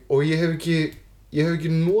bilaði og ég hef ekki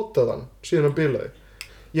notað hann síðan hann bilaði.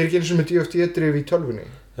 Ég er ekki eins og með DFD-drif í tölvunni.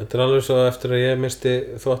 Þetta er alveg svo eftir að ég misti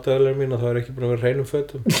þvottavélar mína þá er ekki búin að vera hreinum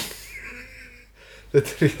fötum.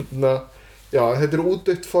 Þetta er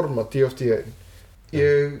útdautt format DFD-n.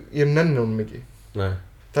 Ég nenni honum ekki. Nei.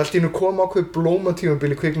 Það er allt í einu kom ákveð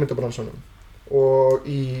blómatímabil í kvikmyndabransanum og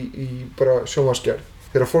í bara sjónvarpsgerð.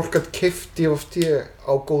 Þegar fólk gat keypt DFD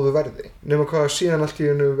á góðu verði. Nema hvað síðan allt í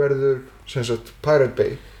einu verður Pirate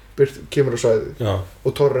Bay kemur á svæðið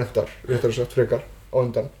og torrentar, réttar að sagt frekar, á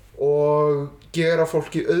undan. Og gera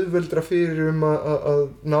fólki auðveldra fyrir að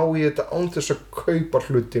ná í þetta án þess að kaupa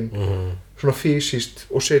hlutin svona fysiskt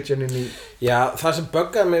og setja hann inn í... Já, það sem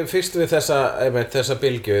buggaði mig fyrst við þessa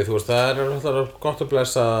bylgju, þú veist, það er alltaf gott að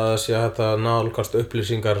blessa að sé að þetta nálgast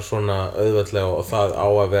upplýsingar svona auðveldlega og það á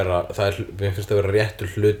að vera, mér finnst að vera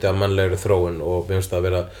réttur hluti af mannlegri þróun og mér finnst að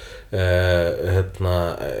vera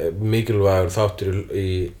mikilvægur þáttur í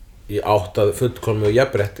átt að fullkomnu og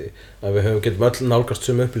jafnrétti að við getum öll nálgast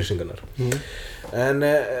sömu upplýsingarnar. En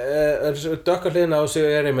dökka hliðina á sig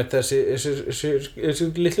er einmitt þessi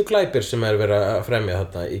litlu glæpir sem er verið að fremja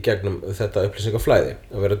þarna í gegnum þetta upplýsingaflæði.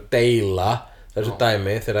 Að vera að deila þessu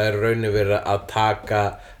dæmi þegar það er raunni verið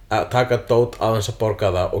að taka dót aðeins að borga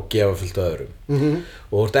það og gefa fullt öðrum.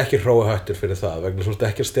 Og þú ert ekki hróahættur fyrir það vegna þú ert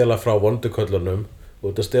ekki að stela frá vonduköllunum,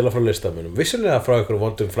 þú ert að stela frá listamönnum. Vissulega frá einhverjum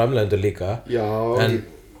vondum framleiðendur líka. Já,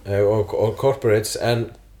 og corporates en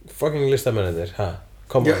fucking listamennir,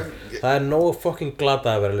 come on, það er nógu fucking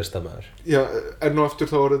glata að vera listamæður. Já, enn og aftur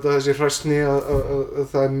þá er þetta þessi hræsni að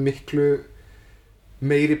það er miklu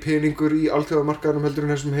meiri peningur í alþjóðamarkaðinum heldur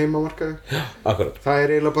en þessum heimamarkaði. Já, akkurat. Það er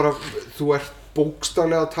eiginlega bara, þú ert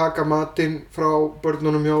bókstaflega að taka matinn frá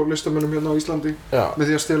börnunum hjá listamönnum hérna á Íslandi með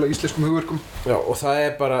því að stela íslenskum hugverkum. Já, og það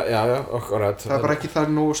er bara, akkurat. Það er bara ekki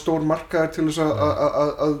það nógu stór markaður til þess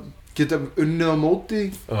að geta unnið á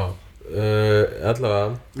móti. Já.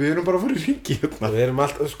 Allavega Við erum bara að fara í hringi hérna. Við erum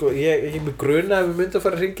alltaf, ég með gruna að við myndum að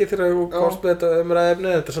fara í hringi þegar við komst með þetta umræðefni,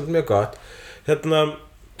 þetta er samt mjög gott.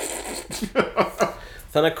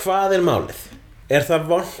 Þannig að hvað er málið? Er það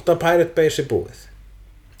vont að Pirate Bay sé búið?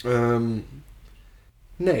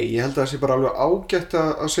 Nei, ég held að það sé bara alveg ágætt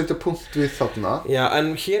að setja punkt við þarna. Já,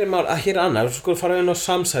 en hér er annað, fara við inn á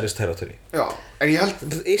samsæristerritóri. Já, en ég held...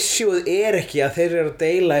 Issueð er ekki að þeir eru að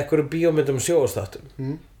deila einhverjum bíómyndum og sjónvarpsþáttum.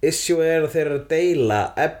 Issue er að þeir eru að deila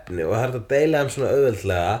efni og það er að deila þeim svona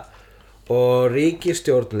auðveldlega og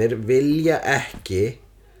ríkisstjórnir vilja ekki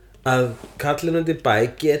að kallinn undir bæ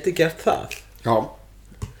geti gert það. Já.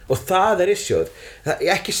 Og það er issueð. Það er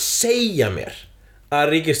ekki segja mér að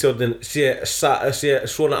ríkisstjórnin sé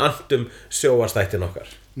svona andum sjónvarpsþættin okkar.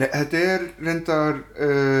 Nei, þetta er reyndar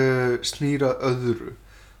snýrað öðru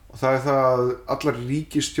og það er það að allar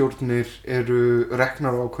ríkisstjórnir eru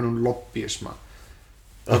reknar á ákveðnum lobbyisma.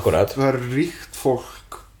 Akkurat. Það er ríkt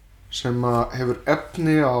fólk sem hefur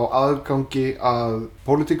efni á aðgangi að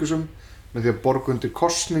pólitíkusum með því að borga undir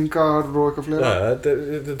kosningar og eitthvað fleira.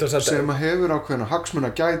 Þetta sem hefur ákveðna hagsmuna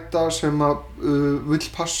að gæta sem vill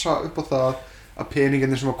passa upp á það að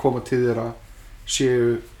peningarnir sem að koma til þeirra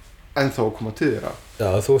séu ennþá að koma til þeirra. Já,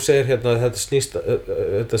 þú segir hérna að þetta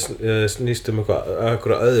snýst um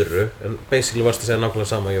eitthvað öðru en basically varst að segja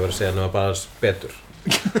nákvæmlega sama ég var að segja nema bara betur.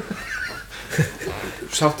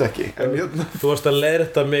 Samt ekki, en hérna... Þú varst að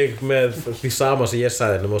leiðrétta mig með því sama sem ég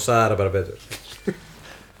sagði nema og sagði það bara betur.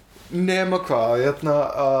 Nema hvað, hérna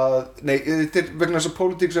að... Nei, þetta er vegna þess að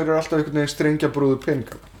pólitíksar eru alltaf einhvern veginn strengja brúður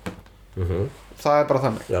peningana. Það er bara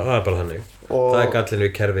þannig. Já, það er bara þannig. Og það er gallinn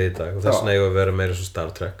við kerfið í dag og þess vegna eigum við að vera meira svo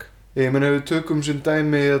Star Trek. Ég meina ef við tökum sem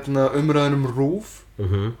dæmi umræðan RÚV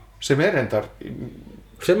sem er reyndar...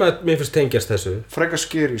 Sem að mér finnst tengjast þessu. Frekar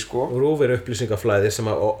skeri, sko. Og RÚV er upplýsingaflæði sem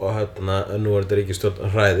að nú er þetta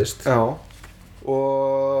ríkisstjórn hræðist. Já.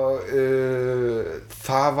 Og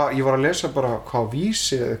ég var að lesa bara hvað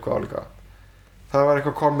Vísi eða eitthvað álíka. Það var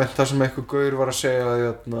eitthvað komment þar sem eitthvað gaur var að segja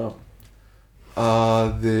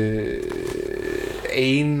að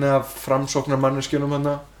ein af framsóknarmanneskjunum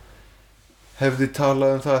hana hefði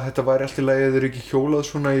talað um það að þetta væri allt í lagi að þeir ekki hjólað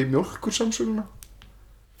svona í mjólkursamsöluna.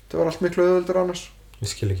 Þetta var allt miklu auðveldur annars. Ég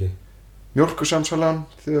skil ekki. Mjólkursamsalan,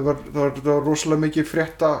 það var rosalega mikið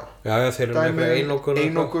frétta þeir eru með einokun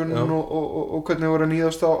og hvernig voru að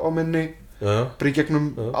níðast á minni bara í gegnum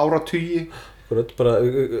áratugi.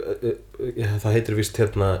 Það heitir víst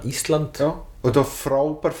Ísland. Já, og þetta var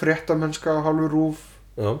frábær fréttamennska á hálfu RÚV.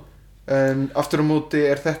 Já. en aftur á móti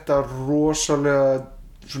þetta rosalega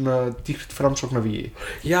svona dýrt framsóknarvígi.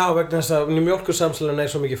 Já, vegna þess að mjólkursamsælun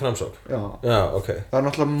svo mikið framsókn. Já, ok. Það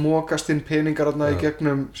náttúrulega mókast inn peningar þarna í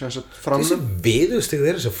gegnum sem sagt framlög. Þessi viðustig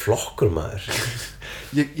þessi flokkur maður.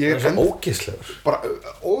 Ég er svo ógeðslegur. Bara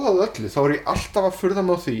óháð öllu, þá ég alltaf að furða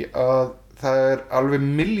mig á því að það alveg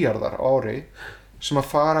milljarðar á ári sem að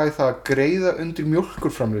fara í það að greiða undir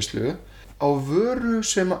mjólkurframleiðslu á vöru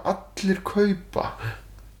sem að allir kaupa.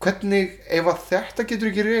 Hvernig, ef að þetta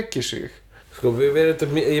getur ekki rekið sig? Sko, við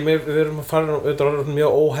erum að fara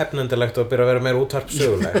mjög óhefnendilegt og byrja að vera meira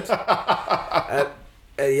útvarpsögulegt.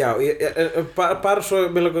 Já, bara svo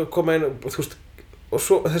mér langar að koma inn, þú veist, og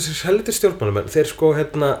svo þessi heldur stjórnmálamenn, þeir sko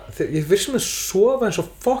ég fyrir svona að sofa eins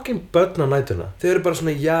og fucking börn á nætuna. Þeir eru bara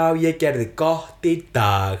svona, já, ég gerði gott í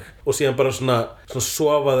dag og síðan bara svona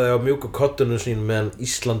sofa þau á mjúku kottunum sín meðan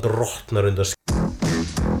Ísland rotnar undan.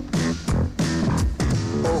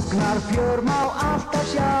 Ógnarfjör má alltaf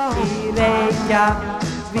sjá í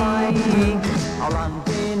Reykjavík, á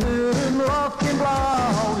landinu loftin blá,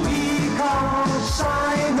 líka á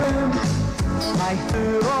sænum,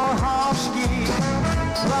 hættur og háski,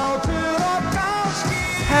 hlátur og gáski.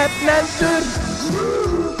 Hefnendur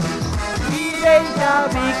í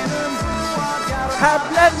Reykjavík,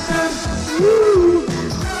 hefnendur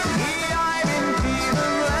í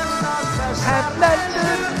ævintýrum endast best.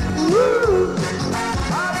 Hefnendur